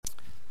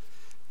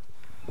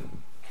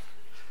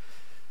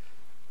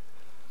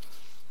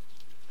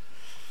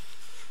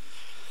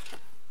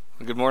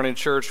Good morning,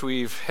 church.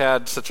 We've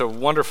had such a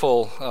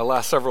wonderful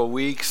last several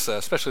weeks,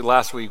 especially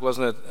last week.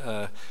 Wasn't it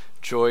a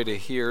joy to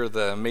hear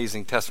the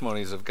amazing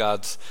testimonies of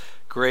God's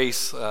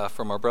grace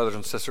from our brothers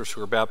and sisters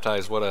who were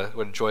baptized? What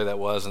a joy that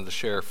was, and to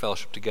share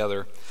fellowship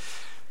together.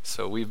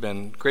 So we've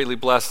been greatly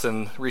blessed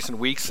in recent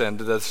weeks, and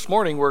this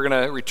morning we're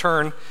going to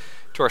return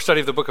to our study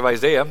of the book of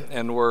Isaiah,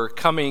 and we're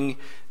coming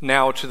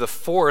now to the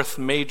fourth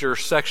major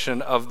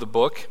section of the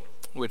book,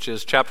 which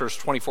is chapters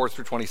 24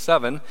 through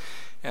 27.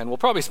 And we'll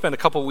probably spend a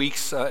couple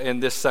weeks in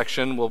this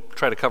section. We'll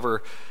try to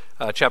cover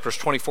chapters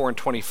 24 and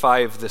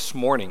 25 this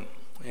morning.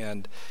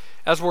 And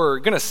as we're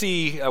going to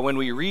see when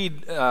we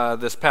read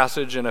this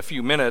passage in a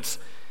few minutes,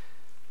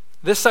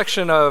 this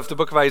section of the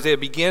book of Isaiah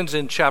begins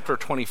in chapter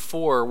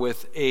 24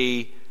 with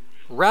a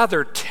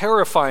rather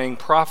terrifying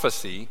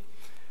prophecy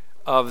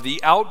of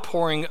the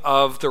outpouring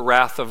of the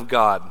wrath of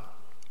God.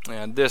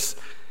 And this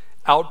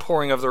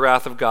outpouring of the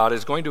wrath of God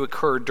is going to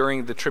occur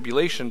during the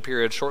tribulation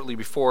period shortly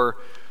before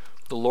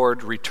the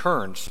Lord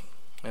returns.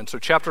 And so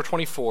chapter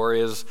 24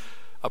 is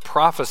a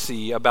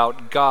prophecy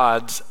about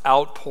God's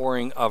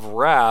outpouring of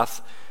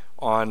wrath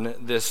on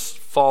this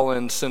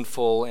fallen,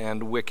 sinful,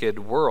 and wicked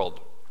world.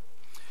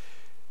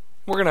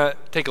 We're going to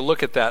take a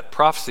look at that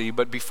prophecy,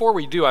 but before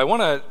we do, I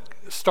want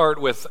to start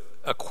with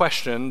a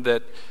question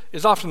that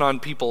is often on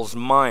people's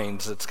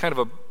minds. It's kind of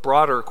a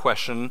broader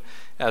question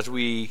as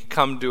we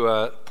come to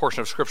a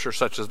portion of Scripture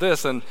such as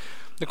this, and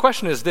the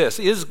question is this: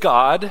 is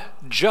God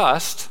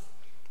just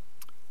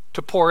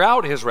to pour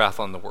out his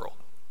wrath on the world?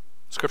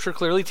 Scripture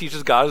clearly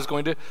teaches God is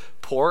going to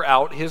pour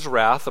out his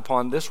wrath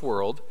upon this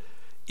world.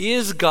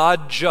 Is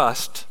God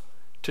just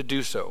to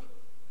do so?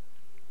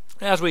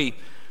 As we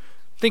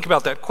think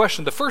about that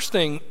question, the first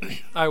thing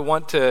I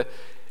want to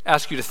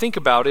ask you to think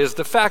about is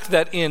the fact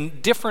that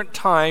in different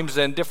times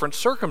and different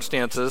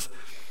circumstances,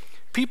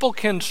 people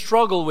can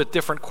struggle with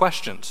different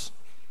questions.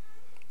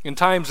 In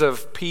times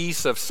of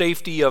peace, of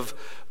safety, of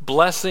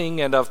blessing,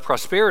 and of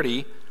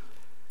prosperity,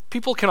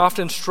 people can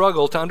often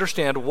struggle to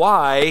understand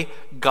why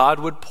God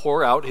would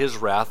pour out his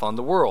wrath on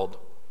the world.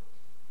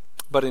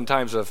 But in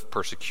times of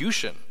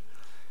persecution,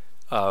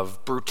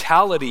 of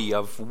brutality,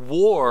 of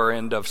war,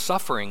 and of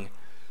suffering,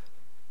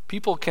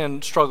 people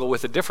can struggle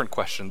with a different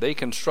question. They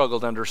can struggle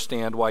to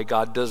understand why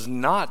God does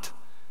not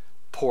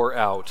pour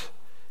out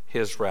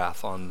his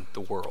wrath on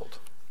the world.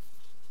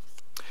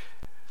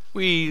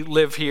 We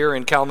live here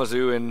in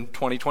Kalamazoo in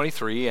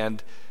 2023,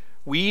 and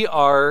we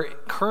are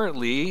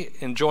currently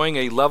enjoying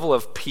a level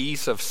of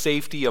peace, of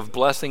safety, of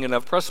blessing, and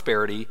of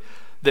prosperity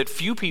that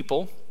few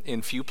people,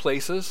 in few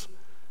places,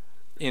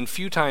 in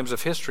few times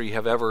of history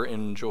have ever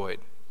enjoyed.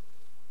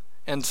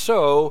 And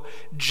so,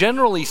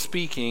 generally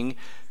speaking,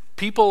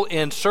 people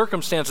in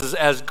circumstances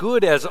as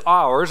good as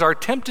ours are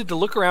tempted to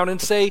look around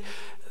and say,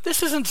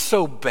 this isn't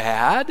so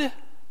bad.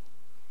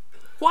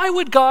 Why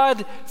would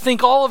God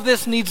think all of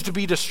this needs to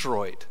be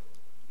destroyed?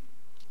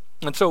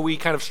 And so we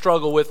kind of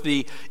struggle with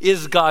the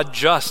 "is God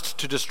just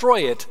to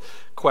destroy it"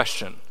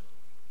 question.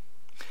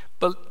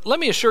 But let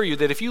me assure you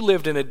that if you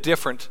lived in a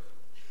different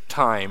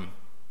time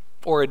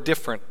or a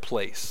different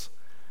place,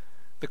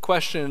 the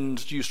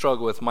questions you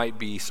struggle with might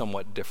be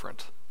somewhat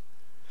different.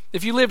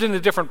 If you lived in a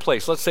different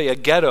place, let's say a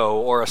ghetto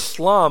or a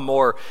slum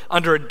or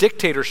under a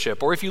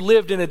dictatorship, or if you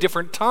lived in a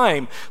different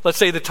time, let's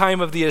say the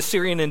time of the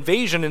Assyrian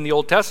invasion in the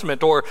Old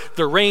Testament, or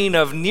the reign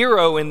of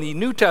Nero in the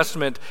New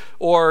Testament,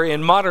 or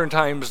in modern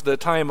times, the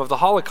time of the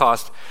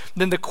Holocaust,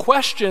 then the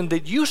question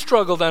that you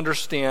struggle to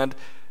understand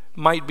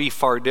might be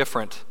far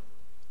different.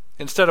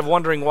 Instead of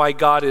wondering why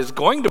God is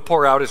going to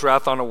pour out his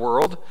wrath on a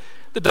world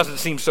that doesn't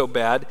seem so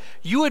bad,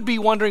 you would be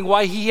wondering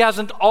why he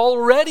hasn't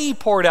already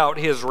poured out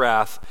his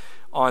wrath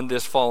on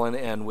this fallen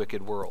and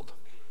wicked world.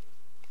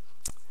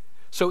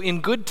 So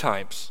in good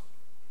times,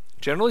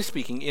 generally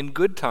speaking, in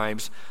good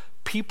times,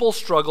 people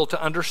struggle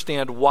to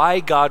understand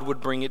why God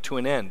would bring it to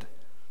an end.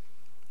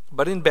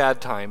 But in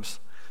bad times,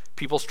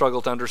 people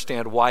struggle to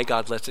understand why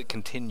God lets it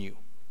continue.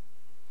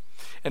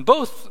 And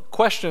both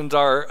questions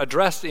are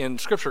addressed in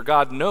Scripture.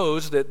 God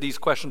knows that these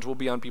questions will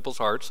be on people's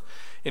hearts.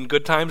 In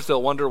good times,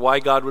 they'll wonder why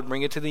God would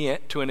bring it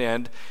to an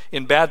end.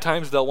 In bad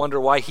times, they'll wonder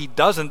why he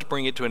doesn't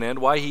bring it to an end,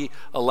 why he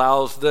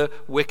allows the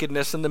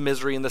wickedness and the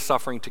misery and the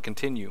suffering to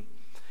continue.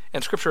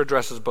 And Scripture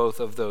addresses both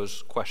of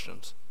those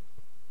questions.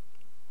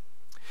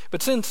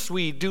 But since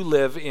we do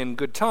live in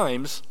good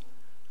times,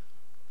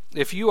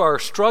 if you are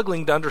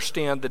struggling to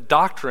understand the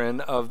doctrine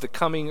of the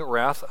coming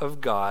wrath of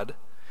God,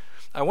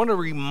 I want to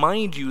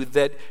remind you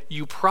that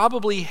you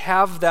probably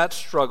have that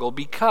struggle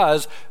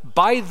because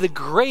by the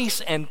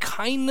grace and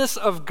kindness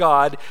of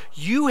God,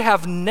 you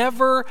have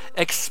never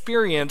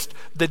experienced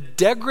the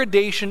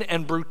degradation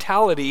and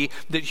brutality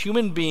that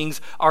human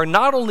beings are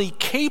not only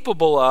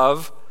capable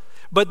of,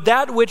 but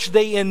that which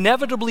they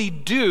inevitably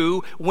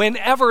do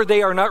whenever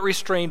they are not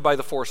restrained by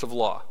the force of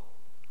law.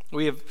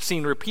 We have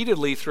seen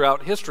repeatedly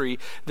throughout history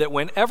that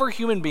whenever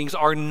human beings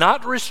are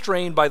not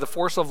restrained by the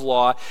force of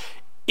law,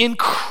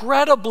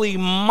 incredibly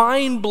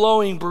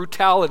mind-blowing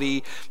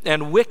brutality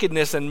and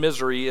wickedness and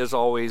misery is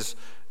always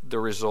the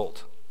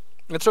result.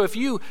 And so if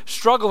you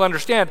struggle to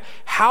understand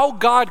how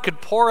God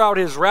could pour out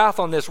his wrath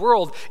on this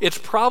world, it's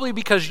probably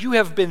because you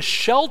have been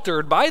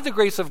sheltered by the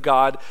grace of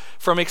God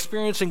from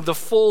experiencing the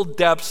full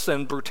depths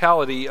and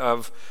brutality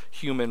of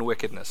human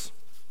wickedness.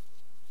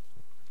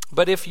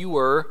 But if you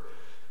were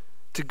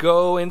to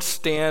go and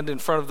stand in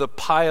front of the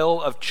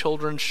pile of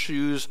children's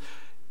shoes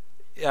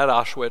at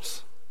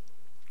Auschwitz,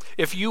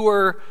 if you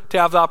were to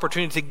have the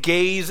opportunity to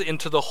gaze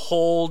into the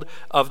hold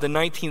of the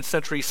 19th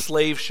century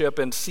slave ship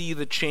and see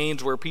the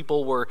chains where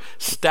people were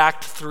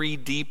stacked 3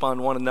 deep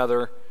on one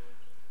another,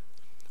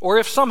 or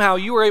if somehow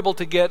you were able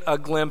to get a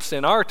glimpse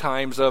in our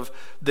times of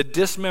the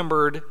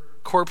dismembered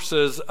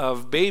corpses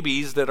of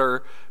babies that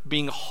are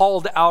being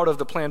hauled out of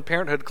the Planned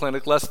Parenthood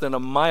clinic less than a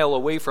mile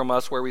away from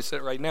us where we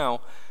sit right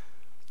now,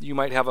 you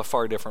might have a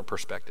far different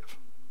perspective.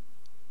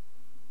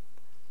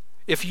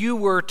 If you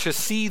were to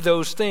see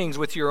those things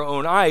with your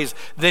own eyes,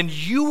 then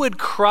you would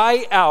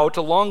cry out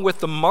along with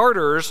the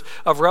martyrs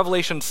of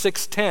Revelation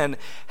 6:10,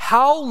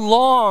 "How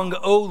long,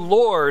 O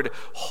Lord,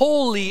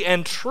 holy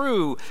and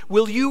true,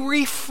 will you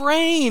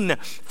refrain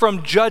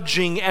from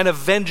judging and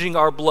avenging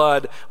our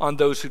blood on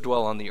those who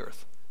dwell on the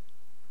earth?"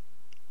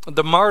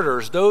 The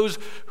martyrs, those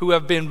who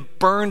have been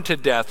burned to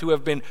death, who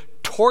have been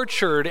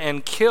tortured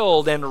and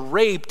killed and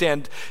raped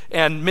and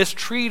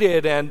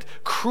mistreated and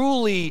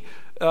cruelly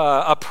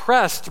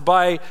oppressed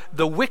by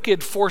the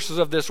wicked forces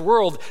of this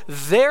world,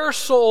 their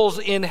souls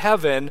in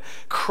heaven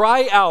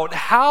cry out,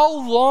 "How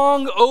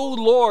long, O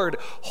Lord,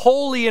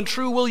 holy and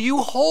true, will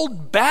you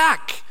hold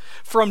back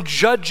from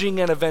judging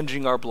and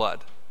avenging our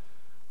blood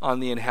on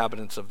the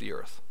inhabitants of the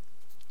earth?"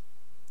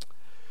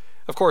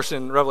 Of course,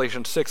 in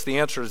Revelation 6, the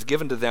answer is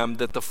given to them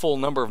that the full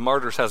number of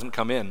martyrs hasn't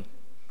come in,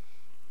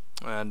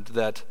 and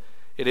that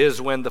it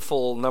is when the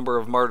full number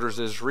of martyrs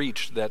is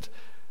reached that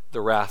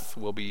the wrath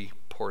will be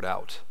poured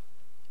out.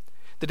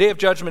 The day of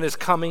judgment is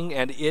coming,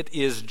 and it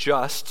is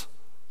just,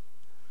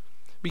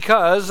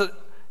 because,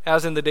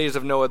 as in the days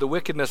of Noah, the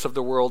wickedness of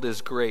the world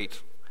is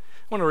great.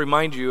 I want to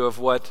remind you of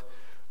what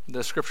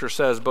the Scripture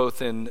says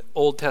both in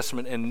Old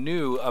Testament and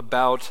New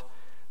about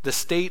the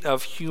state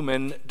of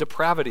human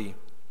depravity.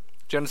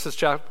 Genesis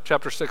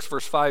chapter 6,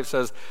 verse 5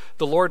 says,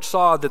 "The Lord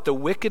saw that the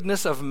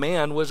wickedness of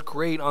man was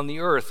great on the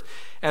earth,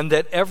 and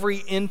that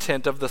every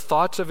intent of the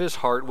thoughts of his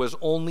heart was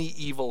only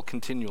evil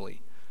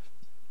continually."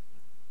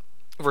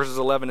 Verses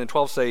 11 and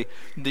 12 say,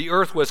 "The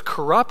earth was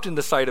corrupt in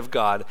the sight of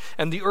God,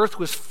 and the earth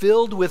was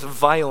filled with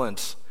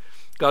violence.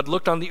 God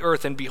looked on the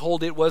earth, and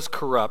behold, it was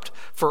corrupt,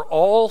 for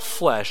all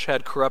flesh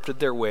had corrupted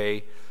their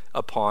way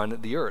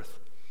upon the earth."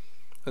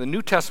 The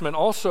New Testament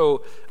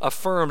also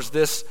affirms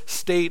this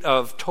state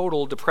of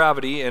total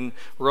depravity in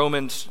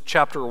Romans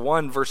chapter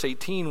 1, verse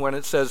 18, when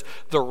it says,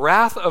 "The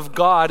wrath of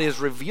God is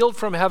revealed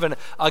from heaven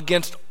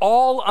against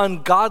all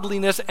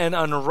ungodliness and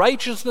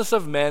unrighteousness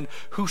of men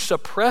who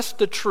suppress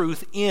the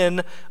truth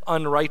in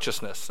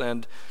unrighteousness."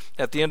 And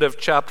at the end of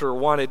chapter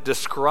 1, it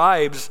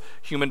describes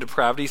human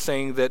depravity,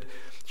 saying that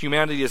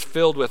humanity is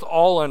filled with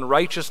all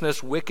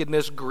unrighteousness,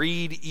 wickedness,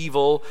 greed,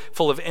 evil,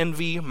 full of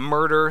envy,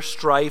 murder,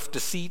 strife,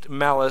 deceit,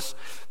 malice.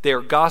 They are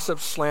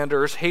gossips,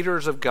 slanderers,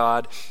 haters of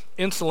God,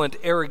 insolent,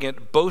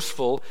 arrogant,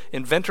 boastful,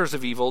 inventors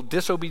of evil,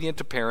 disobedient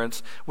to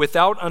parents,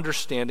 without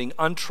understanding,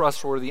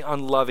 untrustworthy,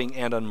 unloving,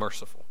 and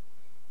unmerciful.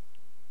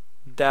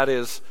 That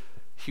is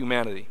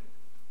humanity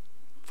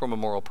from a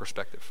moral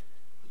perspective.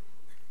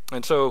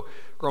 And so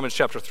Romans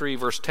chapter 3,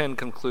 verse 10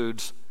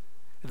 concludes,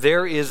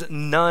 "There is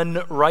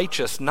none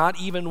righteous, not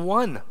even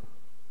one."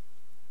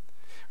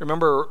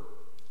 Remember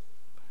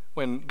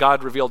when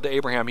God revealed to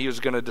Abraham he was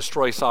going to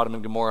destroy Sodom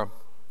and Gomorrah.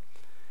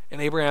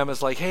 And Abraham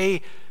is like,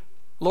 "Hey,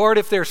 Lord,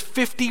 if there's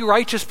 50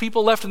 righteous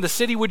people left in the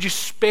city, would you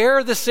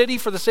spare the city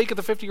for the sake of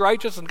the 50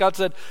 righteous?" And God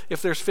said,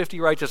 "If there's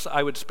 50 righteous,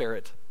 I would spare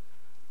it."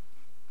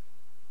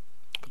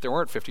 But there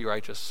weren't 50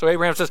 righteous. So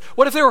Abraham says,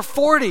 "What if there were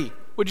 40?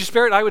 Would you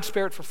spare it?" "I would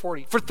spare it for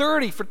 40. For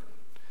 30. For..."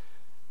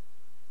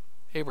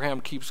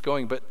 Abraham keeps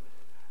going, but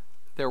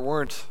there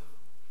weren't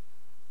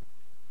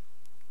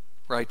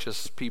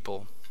righteous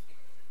people.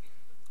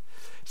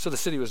 So the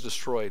city was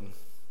destroyed.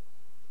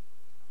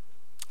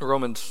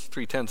 Romans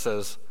 3:10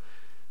 says,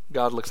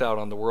 God looks out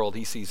on the world.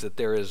 He sees that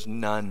there is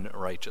none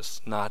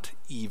righteous, not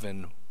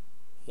even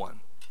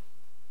one.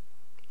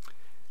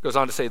 Goes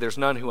on to say, there's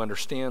none who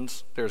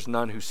understands. There's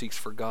none who seeks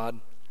for God.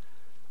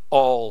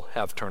 All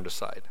have turned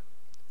aside.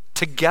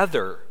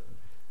 Together,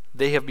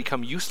 they have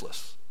become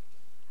useless.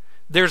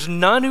 There's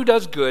none who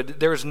does good.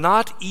 There's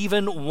not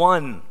even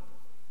one.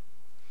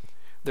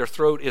 Their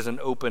throat is an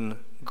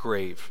open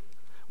grave.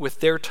 With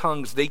their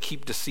tongues, they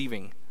keep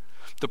deceiving.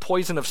 The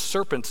poison of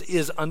serpents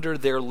is under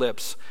their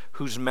lips,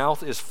 whose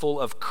mouth is full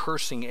of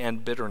cursing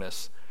and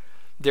bitterness.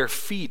 Their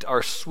feet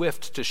are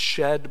swift to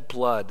shed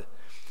blood.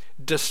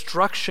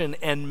 Destruction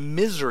and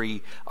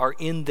misery are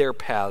in their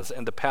paths,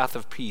 and the path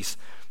of peace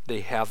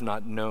they have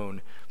not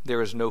known.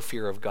 There is no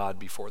fear of God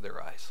before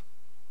their eyes.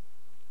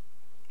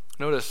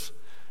 Notice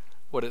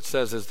what it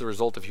says is the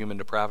result of human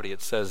depravity.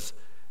 It says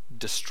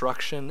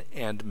destruction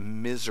and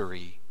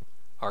misery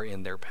are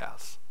in their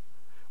paths.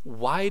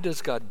 why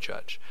does God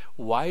judge?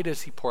 Why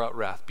does he pour out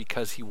wrath?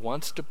 Because he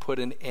wants to put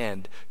an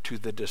end to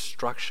the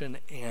destruction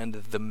and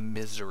the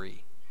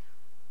misery.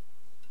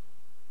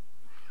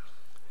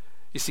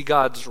 You see,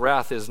 God's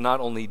wrath is not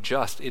only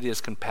just, it is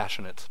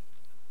compassionate.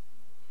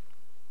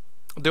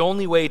 The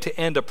only way to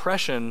end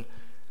oppression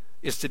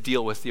is to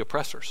deal with the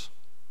oppressors.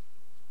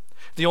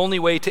 The only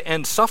way to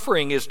end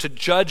suffering is to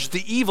judge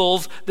the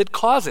evils that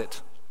cause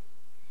it.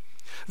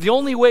 The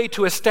only way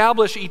to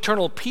establish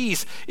eternal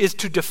peace is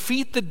to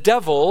defeat the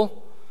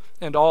devil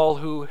and all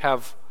who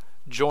have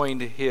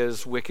joined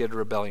his wicked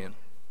rebellion.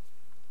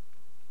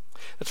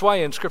 That's why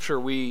in Scripture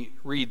we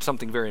read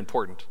something very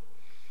important.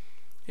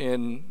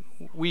 And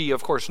we,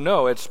 of course,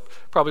 know it's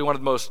probably one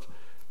of the most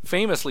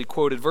famously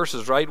quoted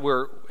verses, right?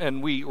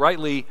 And we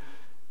rightly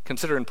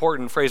consider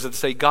important phrases that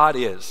say God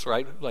is,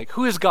 right? Like,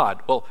 who is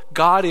God? Well,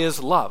 God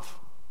is love.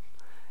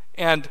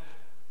 And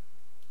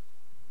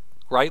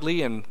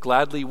rightly and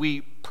gladly,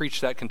 we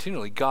preach that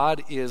continually.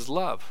 God is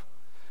love.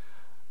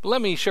 But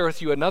let me share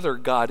with you another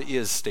God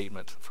is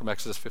statement from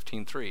Exodus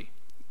 15:3.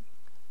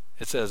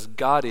 It says,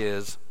 God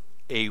is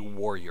a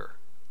warrior.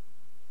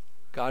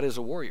 God is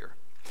a warrior.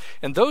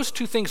 And those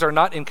two things are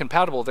not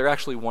incompatible. They're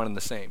actually one and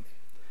the same.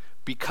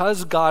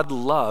 Because God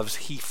loves,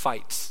 he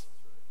fights.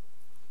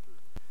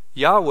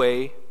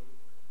 Yahweh,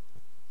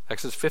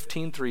 Exodus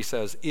 15:3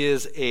 says,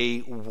 is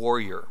a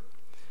warrior.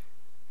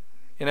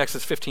 In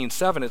Exodus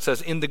 15:7 it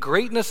says, in the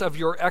greatness of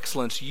your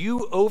excellence,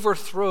 you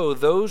overthrow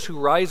those who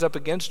rise up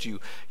against you.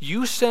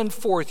 You send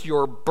forth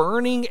your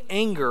burning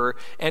anger,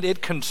 and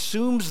it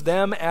consumes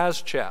them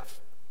as chaff.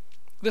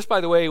 This,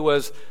 by the way,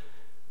 was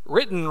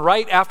written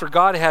right after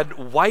God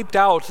had wiped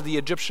out the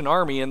Egyptian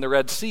army in the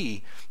Red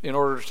Sea in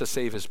order to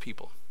save his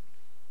people.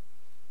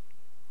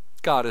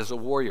 God is a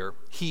warrior.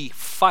 He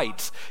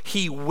fights.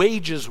 He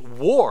wages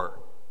war.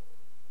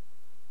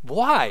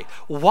 Why?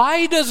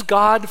 Why does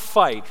God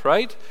fight,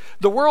 right?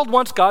 The world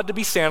wants God to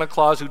be Santa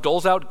Claus who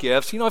doles out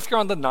gifts. If you're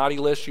on the naughty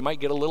list, you might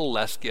get a little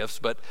less gifts,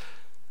 but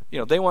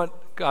they want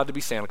God to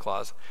be Santa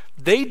Claus.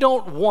 They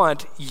don't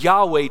want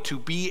Yahweh to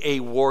be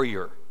a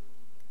warrior.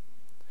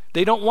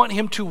 They don't want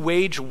him to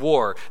wage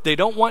war. They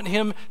don't want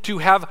him to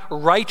have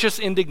righteous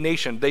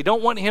indignation. They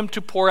don't want him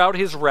to pour out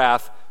his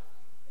wrath.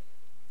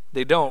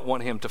 They don't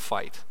want him to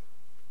fight.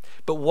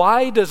 But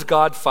why does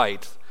God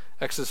fight?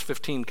 Exodus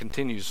 15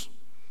 continues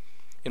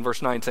in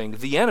verse 9 saying,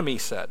 the enemy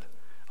said,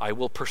 I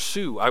will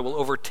pursue, I will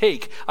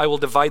overtake, I will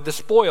divide the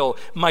spoil.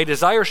 My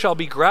desire shall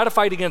be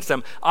gratified against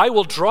them. I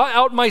will draw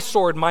out my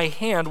sword, my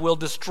hand will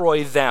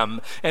destroy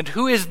them. And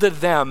who is the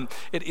them?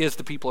 It is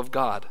the people of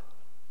God.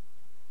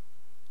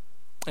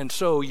 And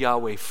so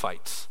Yahweh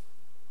fights.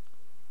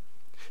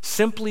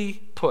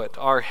 Simply put,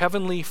 our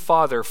Heavenly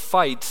Father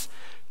fights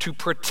to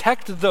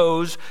protect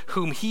those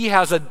whom he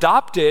has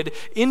adopted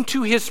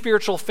into his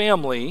spiritual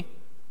family.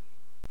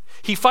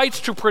 He fights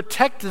to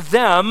protect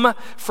them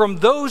from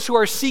those who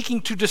are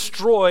seeking to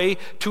destroy,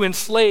 to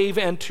enslave,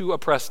 and to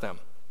oppress them.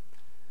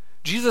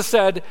 Jesus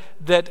said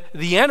that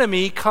the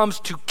enemy comes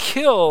to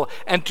kill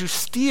and to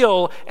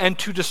steal and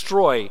to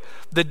destroy.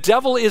 The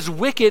devil is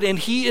wicked and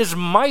he is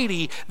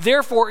mighty.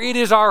 Therefore, it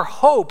is our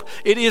hope,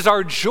 it is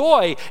our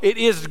joy, it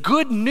is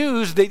good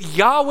news that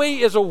Yahweh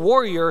is a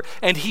warrior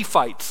and he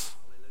fights.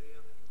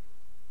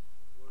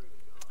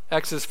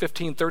 Exodus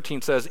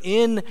 15:13 says,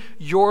 in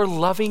your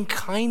loving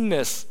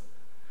kindness.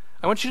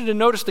 I want you to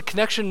notice the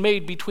connection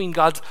made between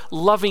God's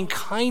loving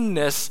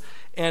kindness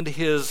and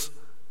his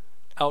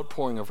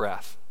outpouring of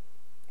wrath.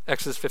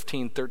 Exodus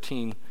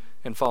 15:13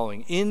 and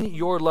following. In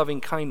your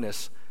loving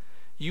kindness,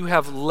 you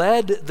have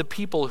led the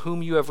people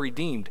whom you have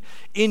redeemed.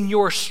 In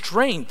your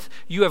strength,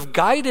 you have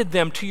guided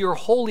them to your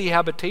holy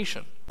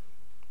habitation.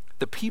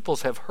 The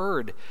peoples have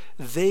heard,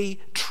 they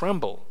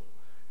tremble.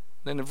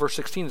 Then in verse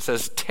 16 it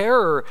says,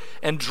 terror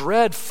and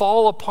dread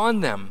fall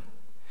upon them.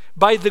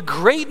 By the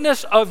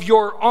greatness of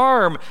your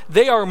arm,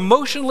 they are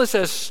motionless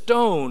as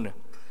stone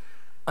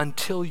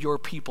until your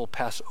people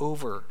pass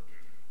over,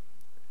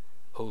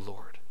 O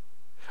Lord.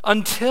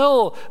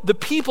 Until the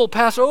people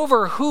pass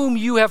over whom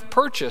you have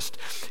purchased.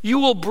 You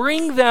will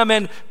bring them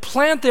and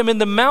plant them in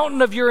the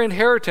mountain of your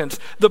inheritance,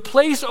 the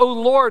place, O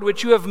Lord,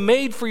 which you have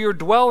made for your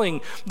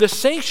dwelling, the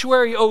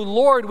sanctuary, O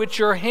Lord, which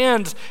your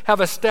hands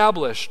have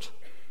established.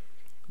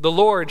 The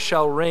Lord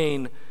shall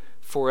reign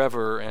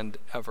forever and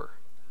ever.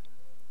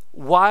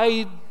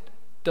 Why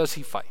does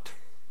he fight?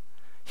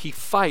 He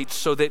fights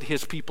so that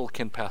his people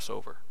can pass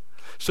over,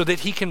 so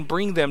that he can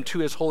bring them to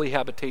his holy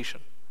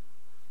habitation,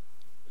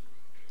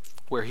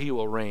 where he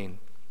will reign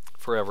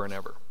forever and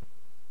ever.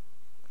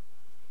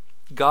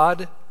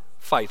 God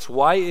fights.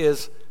 Why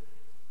is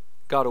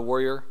God a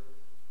warrior?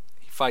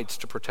 He fights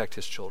to protect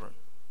his children.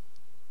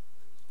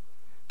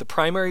 The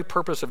primary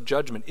purpose of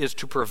judgment is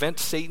to prevent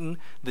Satan,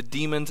 the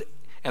demons,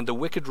 and the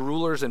wicked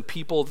rulers and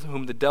people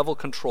whom the devil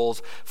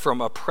controls from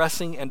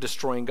oppressing and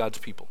destroying God's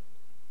people.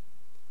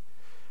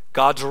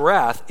 God's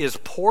wrath is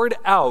poured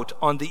out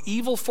on the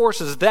evil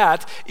forces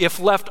that, if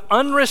left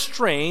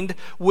unrestrained,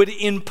 would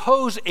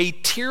impose a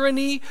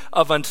tyranny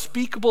of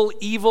unspeakable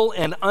evil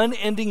and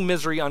unending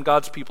misery on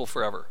God's people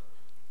forever.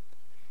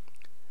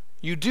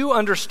 You do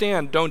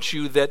understand, don't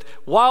you, that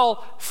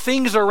while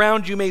things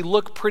around you may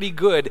look pretty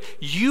good,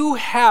 you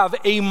have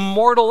a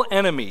mortal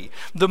enemy,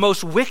 the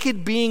most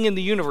wicked being in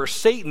the universe,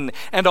 Satan,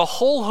 and a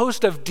whole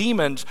host of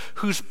demons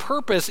whose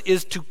purpose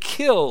is to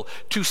kill,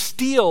 to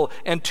steal,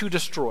 and to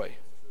destroy.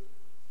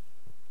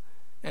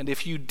 And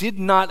if you did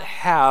not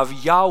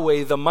have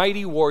Yahweh, the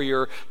mighty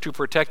warrior, to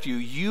protect you,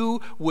 you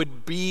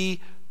would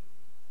be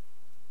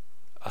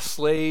a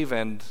slave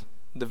and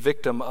the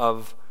victim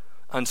of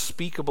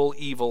unspeakable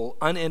evil,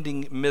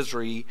 unending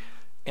misery,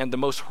 and the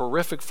most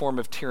horrific form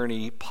of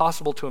tyranny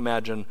possible to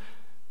imagine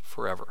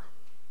forever.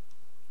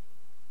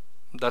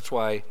 That's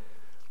why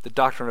the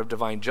doctrine of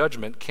divine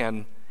judgment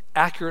can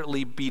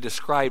accurately be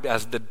described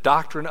as the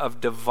doctrine of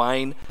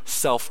divine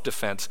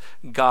self-defense.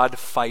 God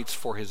fights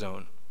for his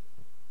own.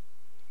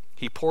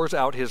 He pours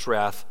out his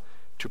wrath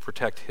to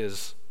protect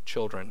his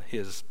children,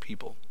 his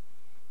people.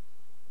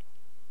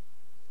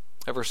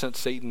 Ever since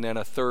Satan and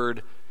a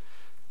third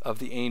of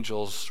the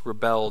angels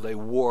rebelled, a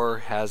war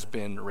has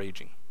been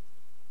raging.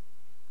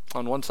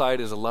 On one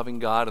side is a loving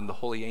God and the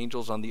holy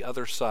angels. On the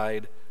other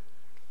side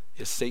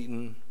is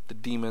Satan, the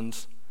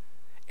demons,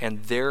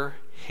 and their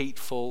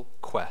hateful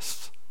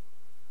quest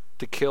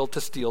to kill,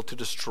 to steal, to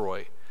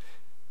destroy,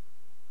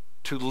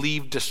 to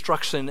leave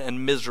destruction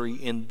and misery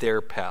in their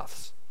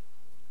paths.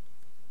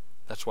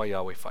 That's why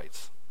Yahweh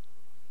fights.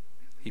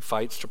 He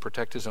fights to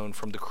protect his own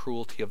from the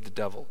cruelty of the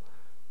devil.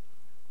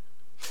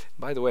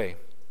 By the way,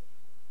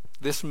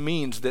 this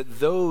means that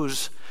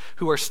those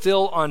who are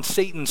still on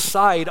Satan's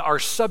side are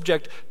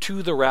subject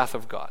to the wrath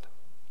of God.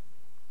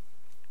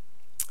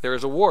 There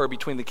is a war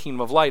between the kingdom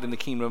of light and the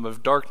kingdom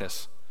of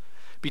darkness,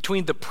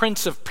 between the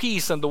Prince of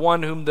Peace and the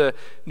one whom the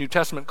New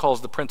Testament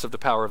calls the Prince of the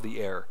power of the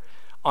air.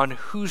 On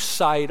whose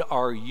side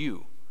are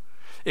you?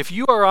 If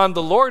you are on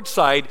the Lord's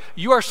side,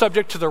 you are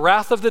subject to the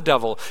wrath of the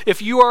devil.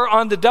 If you are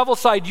on the devil's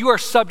side, you are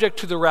subject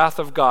to the wrath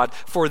of God,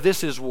 for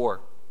this is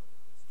war.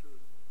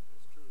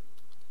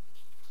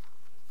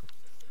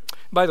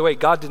 By the way,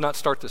 God did not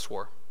start this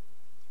war.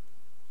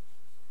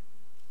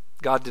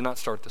 God did not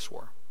start this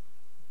war.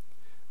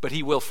 But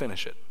he will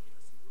finish it.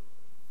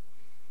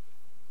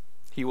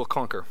 He will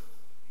conquer.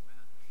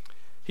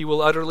 He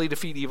will utterly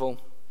defeat evil,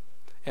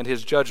 and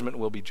his judgment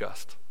will be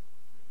just.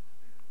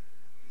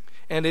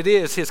 And it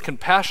is his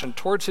compassion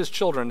towards his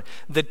children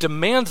that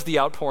demands the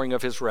outpouring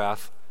of his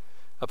wrath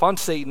upon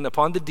Satan,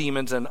 upon the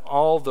demons, and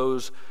all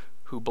those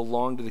who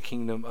belong to the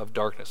kingdom of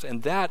darkness.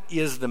 And that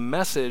is the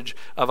message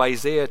of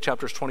Isaiah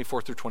chapters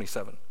 24 through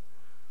 27.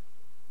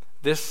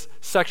 This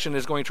section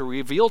is going to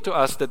reveal to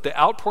us that the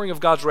outpouring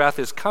of God's wrath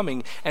is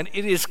coming, and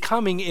it is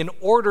coming in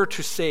order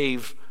to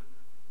save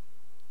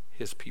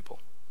his people.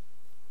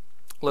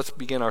 Let's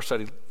begin our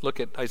study.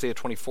 Look at Isaiah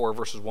 24,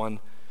 verses 1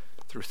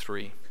 through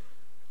 3.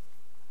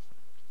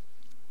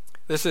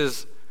 This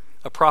is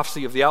a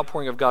prophecy of the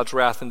outpouring of God's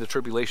wrath in the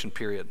tribulation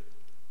period.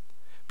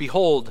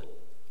 Behold,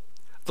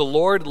 the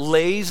Lord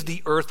lays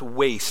the earth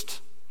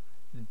waste,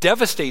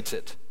 devastates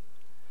it,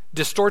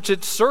 distorts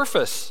its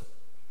surface,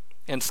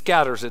 and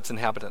scatters its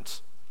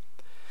inhabitants.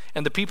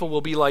 And the people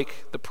will be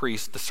like the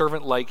priest, the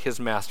servant like his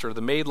master,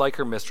 the maid like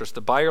her mistress, the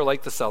buyer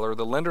like the seller,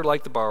 the lender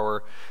like the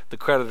borrower, the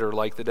creditor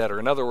like the debtor.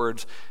 In other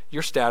words,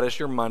 your status,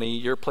 your money,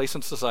 your place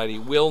in society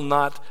will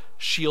not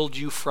shield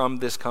you from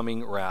this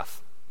coming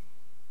wrath.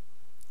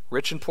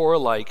 Rich and poor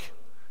alike,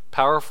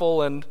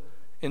 powerful and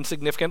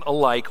insignificant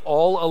alike,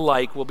 all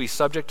alike will be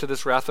subject to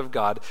this wrath of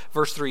God.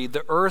 Verse 3,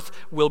 the earth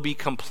will be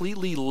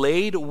completely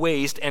laid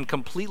waste and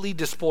completely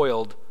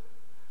despoiled,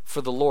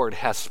 for the Lord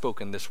has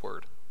spoken this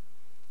word.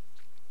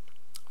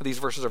 These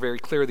verses are very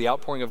clear. The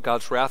outpouring of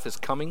God's wrath is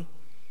coming.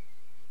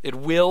 It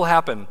will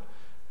happen.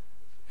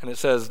 And it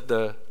says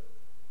the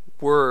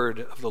word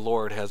of the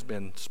Lord has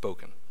been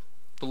spoken.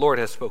 The Lord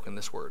has spoken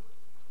this word.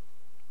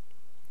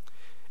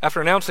 After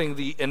announcing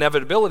the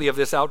inevitability of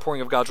this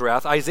outpouring of God's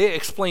wrath, Isaiah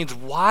explains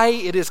why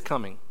it is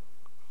coming.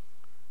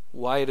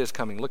 Why it is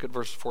coming. Look at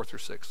verses 4 through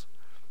 6.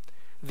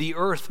 The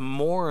earth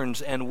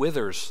mourns and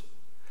withers.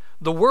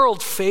 The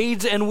world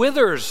fades and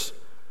withers.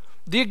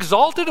 The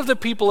exalted of the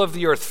people of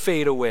the earth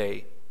fade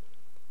away.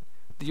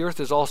 The earth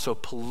is also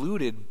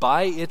polluted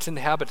by its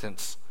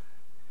inhabitants,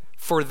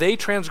 for they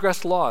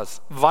transgressed laws,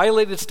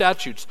 violated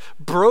statutes,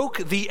 broke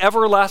the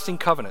everlasting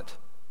covenant.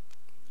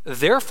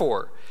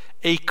 Therefore,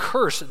 a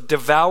curse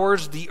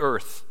devours the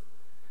earth,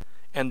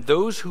 and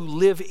those who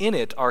live in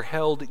it are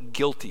held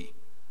guilty.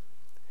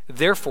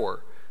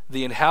 Therefore,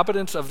 the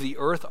inhabitants of the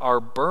earth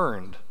are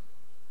burned,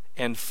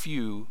 and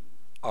few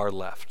are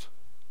left.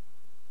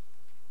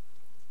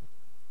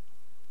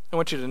 I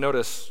want you to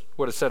notice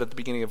what is said at the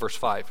beginning of verse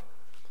 5,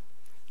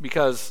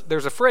 because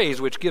there's a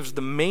phrase which gives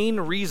the main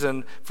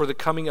reason for the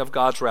coming of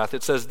God's wrath.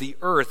 It says the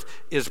earth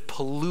is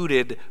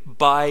polluted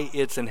by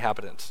its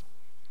inhabitants.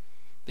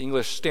 The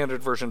English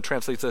Standard Version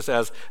translates this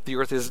as the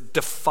earth is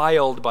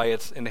defiled by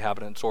its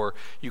inhabitants, or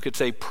you could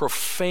say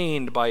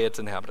profaned by its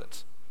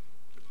inhabitants.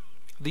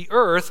 The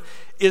earth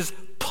is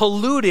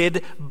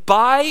polluted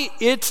by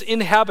its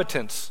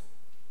inhabitants.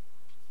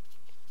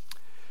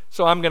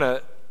 So I'm going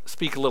to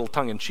speak a little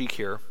tongue-in-cheek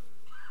here.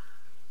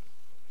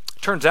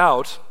 Turns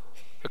out,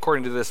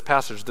 according to this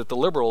passage, that the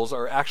liberals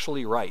are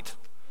actually right.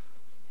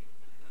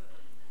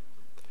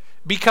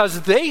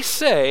 Because they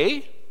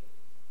say,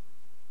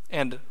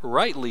 and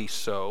rightly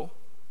so,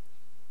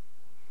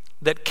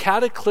 that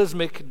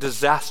cataclysmic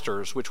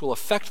disasters which will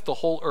affect the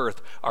whole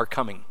earth are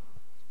coming.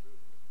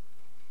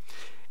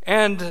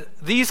 And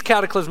these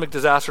cataclysmic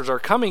disasters are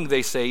coming,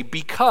 they say,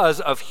 because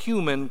of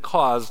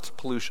human-caused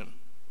pollution.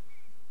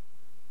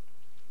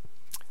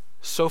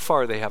 So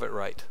far, they have it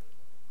right.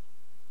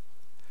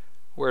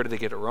 Where do they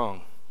get it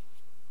wrong?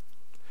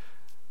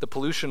 The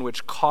pollution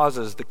which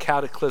causes the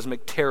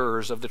cataclysmic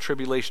terrors of the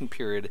tribulation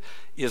period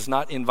is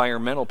not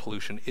environmental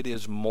pollution, it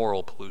is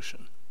moral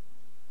pollution.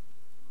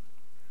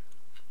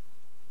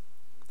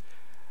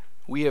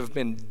 We have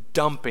been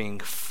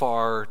dumping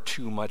far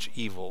too much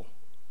evil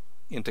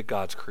into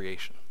God's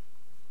creation.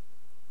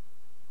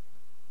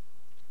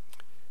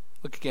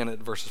 Look again at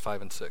verses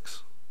 5 and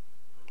 6.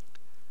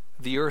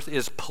 The earth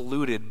is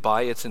polluted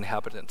by its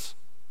inhabitants,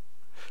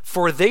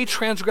 for they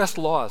transgressed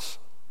laws,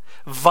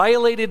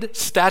 violated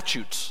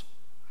statutes,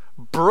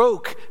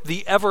 broke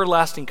the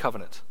everlasting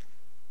covenant.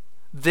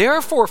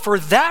 Therefore, for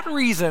that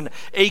reason,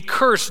 a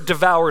curse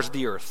devours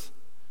the earth,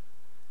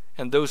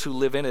 and those who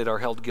live in it are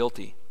held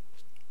guilty.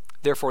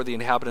 Therefore, the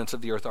inhabitants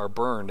of the earth are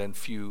burned, and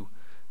few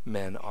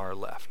men are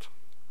left.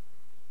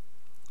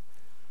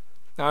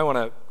 Now, I want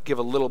to give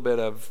a little bit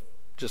of,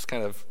 just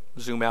kind of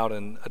zoom out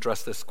and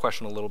address this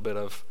question a little bit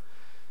of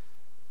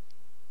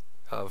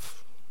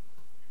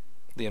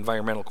the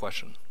environmental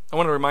question. I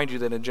want to remind you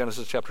that in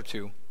Genesis chapter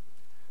 2,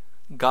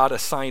 God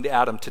assigned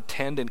Adam to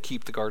tend and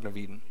keep the Garden of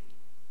Eden.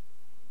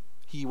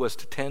 He was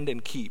to tend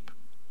and keep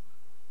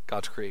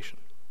God's creation.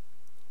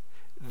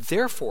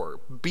 Therefore,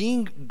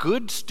 being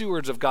good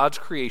stewards of God's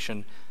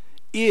creation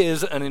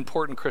is an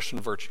important Christian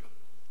virtue.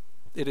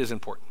 It is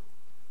important.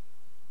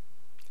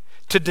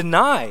 To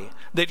deny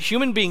that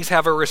human beings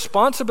have a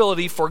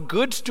responsibility for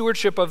good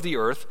stewardship of the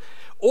earth,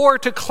 or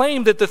to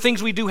claim that the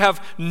things we do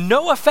have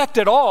no effect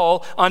at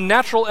all on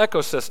natural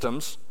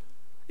ecosystems,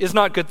 is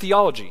not good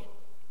theology.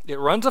 It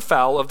runs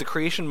afoul of the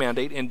creation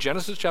mandate in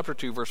Genesis chapter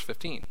 2, verse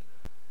 15,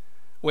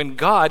 when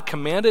God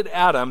commanded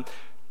Adam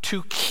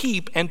to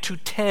keep and to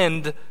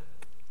tend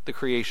the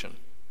creation.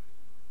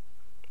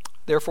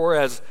 Therefore,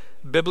 as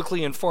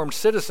biblically informed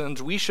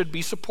citizens, we should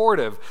be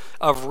supportive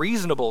of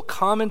reasonable,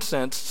 common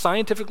sense,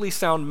 scientifically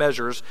sound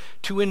measures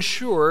to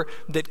ensure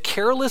that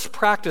careless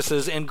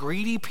practices and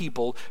greedy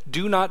people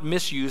do not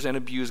misuse and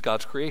abuse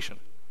God's creation.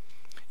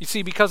 You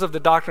see, because of the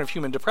doctrine of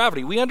human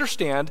depravity, we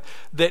understand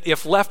that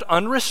if left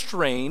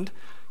unrestrained,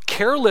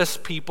 careless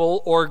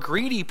people or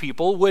greedy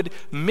people would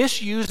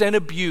misuse and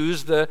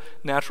abuse the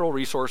natural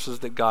resources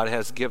that God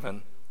has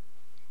given,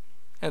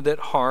 and that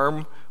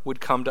harm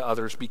would come to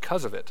others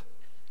because of it.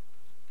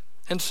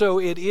 And so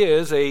it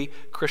is a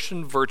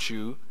Christian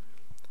virtue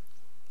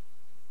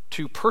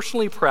to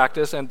personally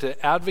practice and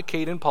to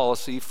advocate in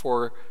policy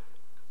for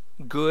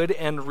good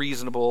and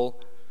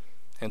reasonable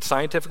and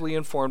scientifically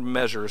informed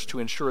measures to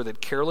ensure that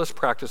careless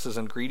practices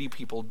and greedy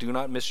people do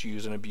not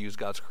misuse and abuse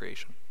God's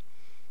creation.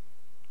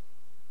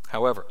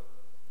 However,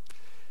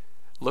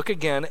 look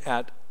again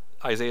at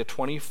Isaiah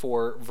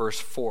 24, verse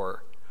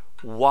 4.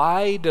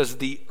 Why does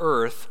the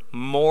earth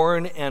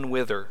mourn and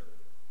wither?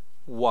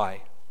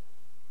 Why?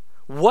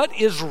 What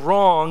is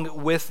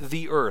wrong with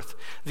the earth?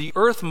 The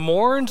earth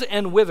mourns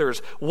and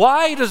withers.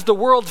 Why does the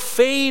world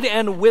fade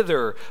and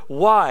wither?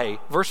 Why?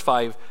 Verse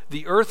 5,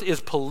 the earth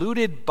is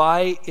polluted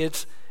by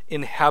its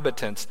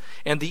inhabitants.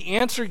 And the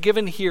answer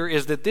given here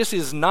is that this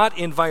is not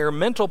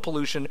environmental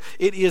pollution,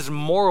 it is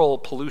moral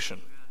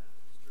pollution.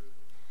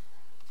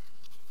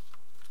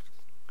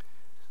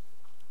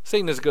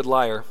 Satan is a good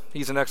liar.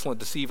 He's an excellent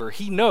deceiver.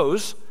 He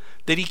knows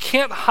that he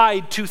can't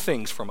hide two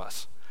things from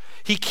us.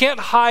 He can't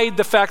hide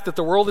the fact that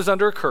the world is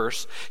under a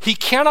curse. He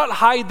cannot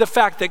hide the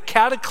fact that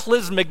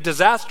cataclysmic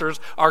disasters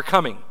are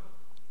coming.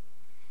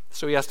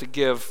 So he has to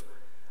give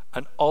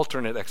an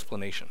alternate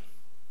explanation.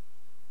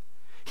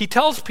 He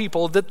tells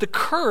people that the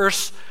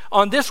curse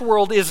on this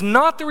world is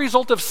not the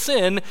result of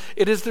sin,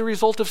 it is the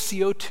result of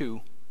CO2.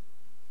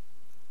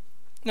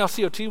 Now,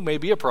 CO2 may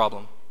be a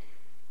problem,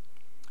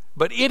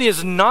 but it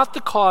is not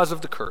the cause of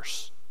the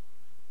curse.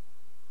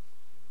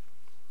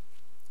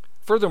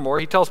 Furthermore,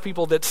 he tells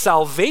people that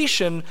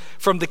salvation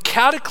from the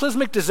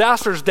cataclysmic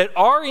disasters that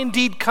are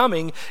indeed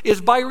coming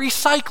is by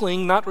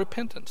recycling, not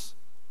repentance.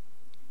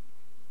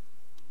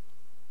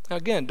 Now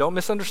again, don't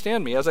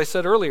misunderstand me. As I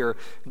said earlier,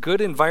 good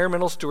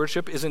environmental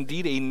stewardship is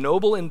indeed a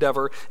noble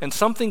endeavor and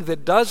something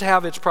that does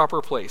have its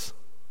proper place.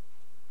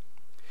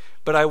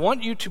 But I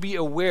want you to be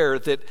aware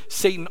that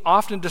Satan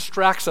often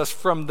distracts us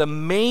from the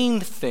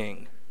main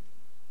thing.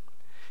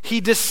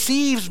 He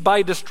deceives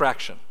by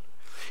distraction.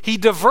 He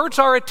diverts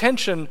our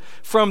attention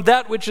from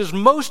that which is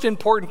most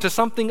important to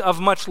something of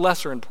much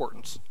lesser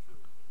importance.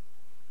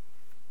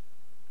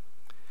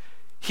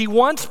 He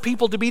wants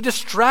people to be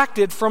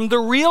distracted from the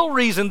real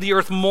reason the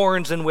earth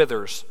mourns and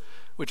withers,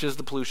 which is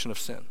the pollution of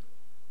sin.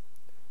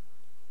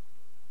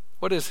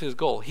 What is his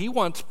goal? He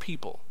wants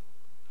people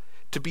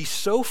to be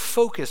so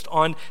focused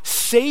on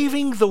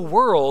saving the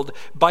world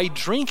by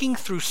drinking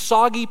through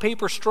soggy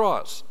paper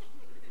straws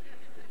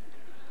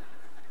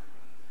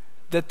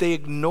that they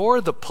ignore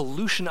the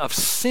pollution of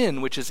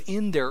sin which is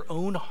in their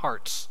own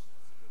hearts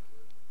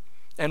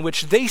and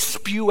which they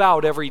spew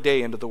out every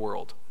day into the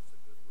world.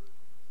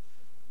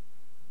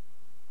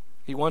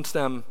 He wants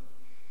them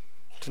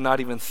to not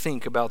even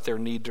think about their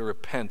need to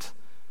repent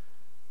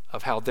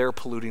of how they're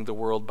polluting the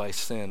world by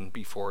sin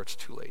before it's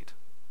too late.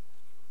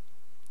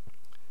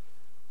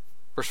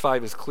 Verse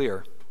 5 is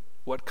clear.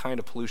 What kind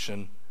of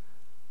pollution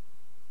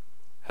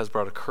has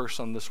brought a curse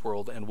on this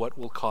world and what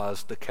will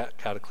cause the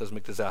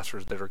cataclysmic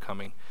disasters that are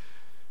coming?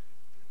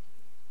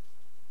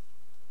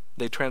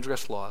 They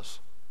transgressed laws.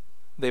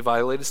 They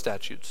violated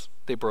statutes.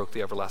 They broke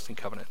the everlasting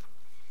covenant.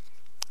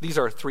 These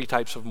are three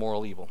types of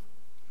moral evil.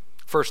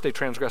 First, they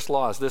transgress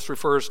laws. This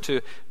refers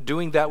to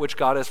doing that which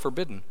God has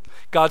forbidden.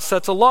 God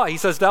sets a law. He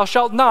says, thou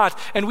shalt not,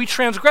 and we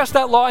transgress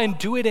that law and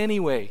do it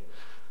anyway.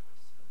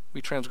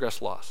 We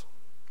transgress laws.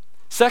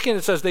 Second,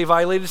 it says they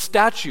violated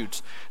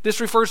statutes. This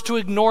refers to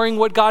ignoring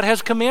what God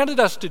has commanded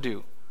us to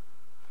do.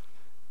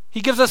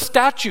 He gives us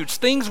statutes,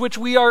 things which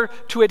we are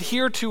to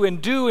adhere to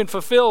and do and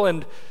fulfill,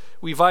 and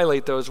we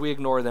violate those. We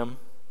ignore them.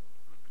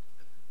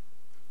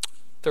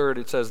 Third,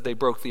 it says they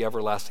broke the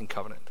everlasting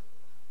covenant.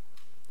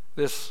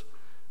 This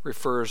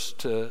refers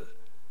to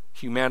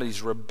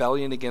humanity's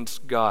rebellion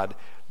against God,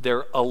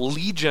 their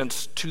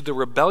allegiance to the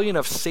rebellion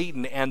of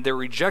Satan, and their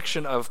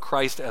rejection of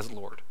Christ as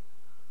Lord.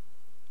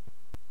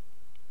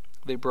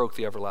 They broke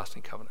the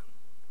everlasting covenant.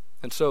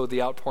 And so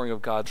the outpouring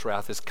of God's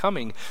wrath is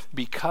coming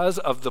because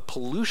of the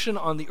pollution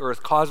on the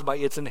earth caused by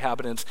its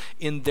inhabitants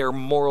in their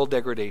moral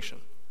degradation.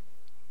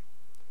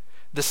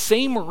 The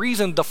same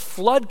reason the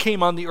flood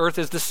came on the earth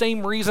is the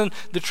same reason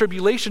the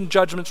tribulation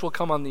judgments will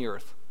come on the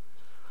earth.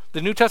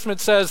 The New Testament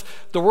says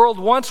the world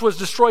once was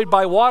destroyed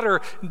by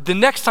water, the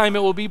next time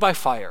it will be by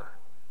fire.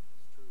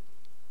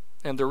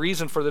 And the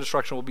reason for the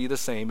destruction will be the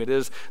same. It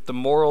is the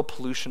moral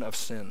pollution of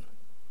sin.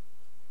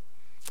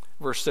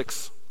 Verse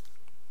 6,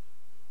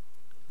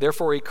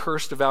 therefore a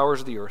curse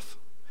devours the earth,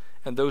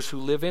 and those who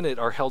live in it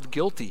are held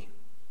guilty.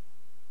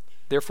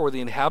 Therefore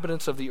the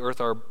inhabitants of the earth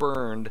are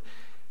burned,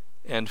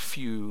 and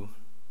few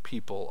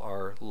people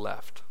are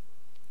left.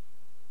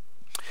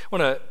 I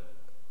want to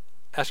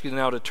ask you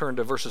now to turn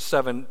to verses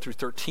 7 through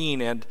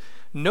 13 and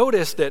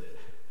notice that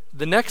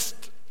the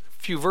next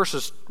few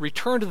verses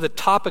return to the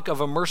topic of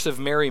immersive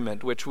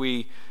merriment, which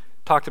we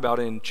talked about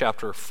in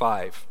chapter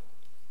 5.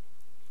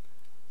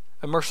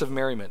 Immersive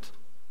merriment.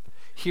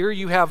 Here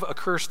you have a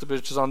curse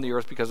which is on the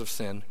earth because of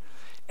sin,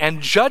 and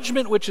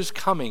judgment which is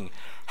coming.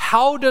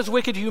 How does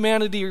wicked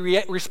humanity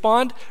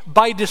respond?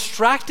 By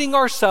distracting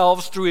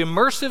ourselves through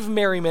immersive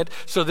merriment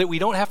so that we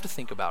don't have to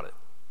think about it.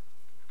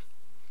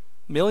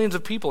 Millions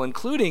of people,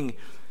 including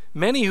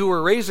many who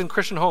were raised in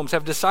Christian homes,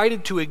 have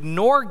decided to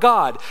ignore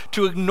God,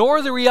 to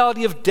ignore the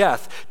reality of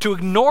death, to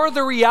ignore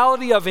the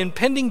reality of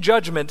impending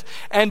judgment,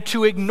 and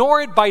to ignore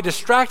it by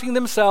distracting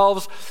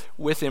themselves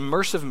with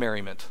immersive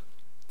merriment.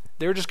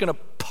 They're just going to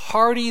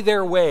party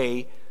their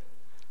way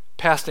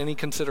past any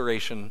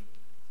consideration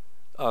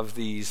of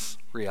these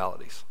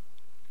realities.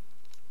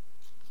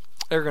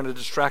 They're going to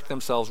distract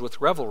themselves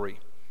with revelry.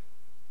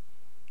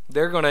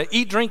 They're going to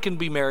eat, drink, and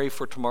be merry,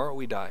 for tomorrow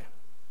we die.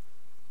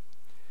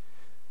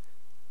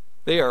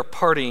 They are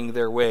partying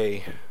their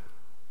way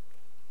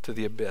to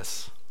the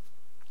abyss.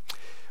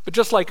 But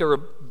just like a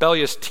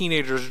rebellious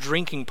teenager's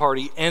drinking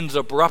party ends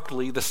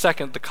abruptly the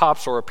second the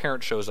cops or a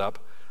parent shows up,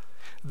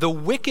 the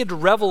wicked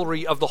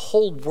revelry of the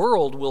whole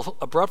world will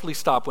abruptly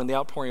stop when the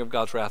outpouring of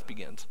God's wrath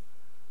begins.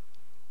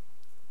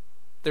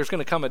 There's going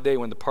to come a day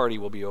when the party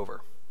will be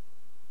over.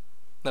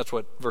 That's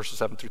what verses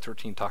 7 through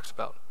 13 talks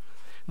about.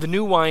 The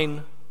new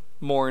wine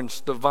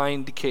mourns, the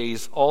vine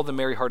decays, all the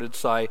merry-hearted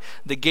sigh.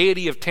 The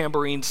gaiety of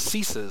tambourines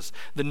ceases.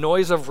 The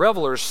noise of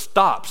revelers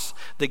stops.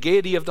 The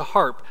gaiety of the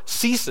harp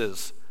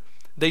ceases.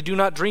 They do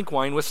not drink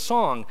wine with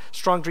song.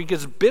 Strong drink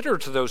is bitter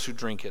to those who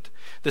drink it.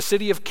 The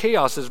city of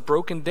chaos is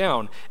broken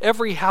down.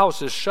 Every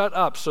house is shut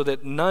up so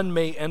that none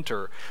may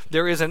enter.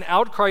 There is an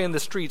outcry in the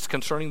streets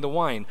concerning the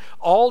wine.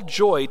 All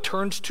joy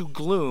turns to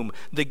gloom.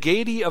 The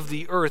gaiety of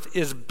the earth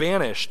is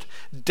banished.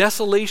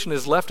 Desolation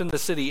is left in the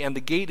city, and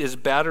the gate is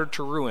battered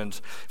to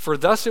ruins. For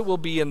thus it will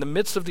be in the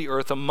midst of the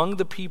earth among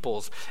the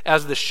peoples,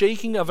 as the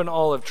shaking of an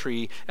olive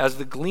tree, as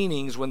the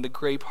gleanings when the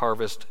grape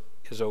harvest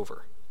is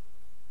over.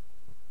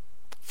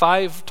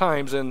 5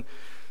 times in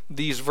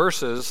these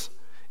verses,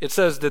 it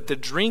says that the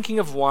drinking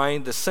of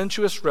wine, the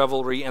sensuous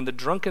revelry, and the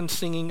drunken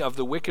singing of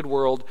the wicked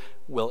world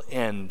will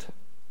end.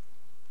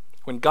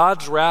 When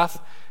God's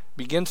wrath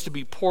begins to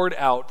be poured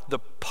out, the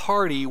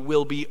party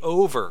will be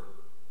over,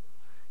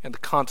 and the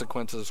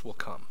consequences will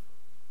come.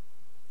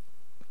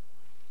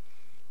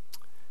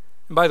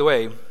 And by the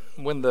way,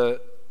 when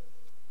the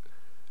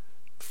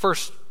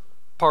first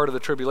part of the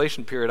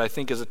tribulation period, I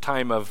think, is a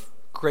time of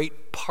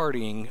great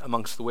partying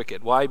amongst the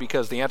wicked. Why?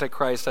 Because the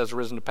Antichrist has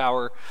risen to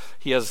power.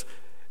 He has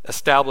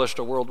established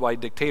a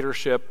worldwide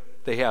dictatorship.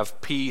 they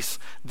have peace,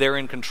 they're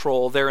in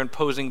control, they're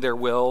imposing their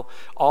will.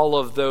 All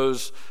of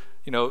those,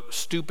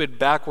 stupid,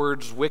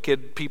 backwards,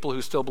 wicked people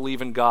who still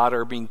believe in God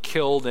are being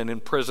killed and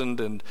imprisoned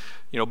and,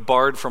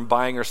 barred from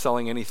buying or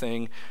selling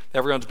anything.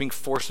 Everyone's being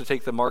forced to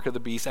take the mark of the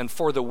beast. And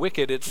for the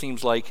wicked, it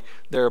seems like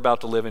they're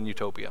about to live in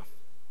utopia.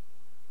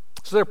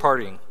 So they're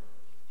partying.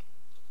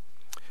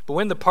 But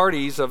when the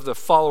parties of the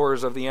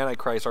followers of the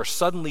Antichrist are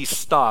suddenly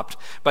stopped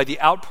by the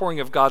outpouring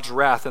of God's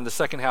wrath in the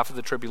second half of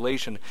the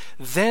tribulation,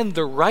 then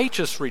the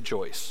righteous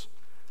rejoice,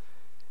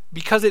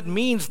 because it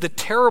means the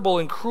terrible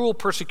and cruel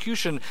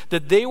persecution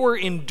that they were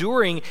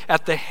enduring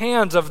at the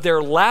hands of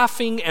their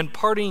laughing and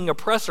partying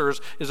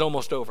oppressors is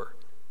almost over.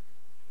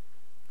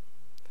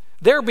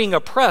 They're being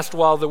oppressed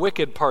while the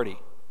wicked party.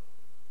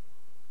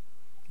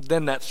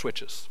 Then that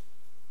switches.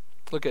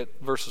 Look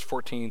at verses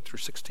 14 through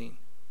 16.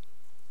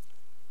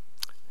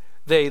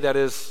 They, that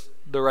is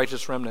the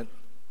righteous remnant,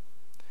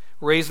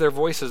 raise their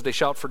voices, they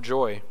shout for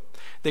joy.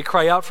 They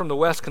cry out from the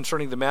west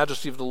concerning the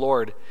majesty of the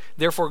Lord.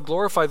 Therefore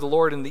glorify the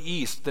Lord in the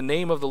east, the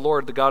name of the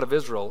Lord, the God of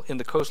Israel, in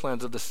the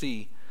coastlands of the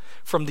sea.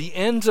 From the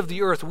ends of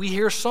the earth we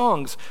hear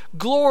songs,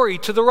 glory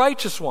to the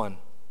righteous one.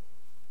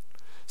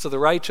 So the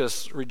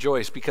righteous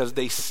rejoice because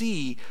they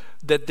see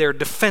that their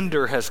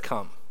defender has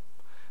come.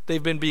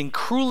 They've been being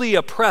cruelly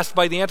oppressed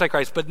by the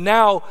Antichrist, but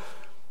now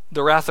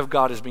the wrath of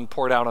God is being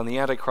poured out on the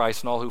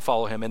Antichrist and all who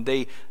follow him, and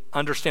they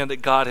understand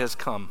that God has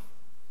come.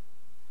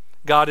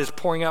 God is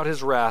pouring out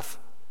his wrath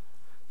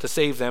to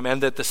save them,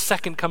 and that the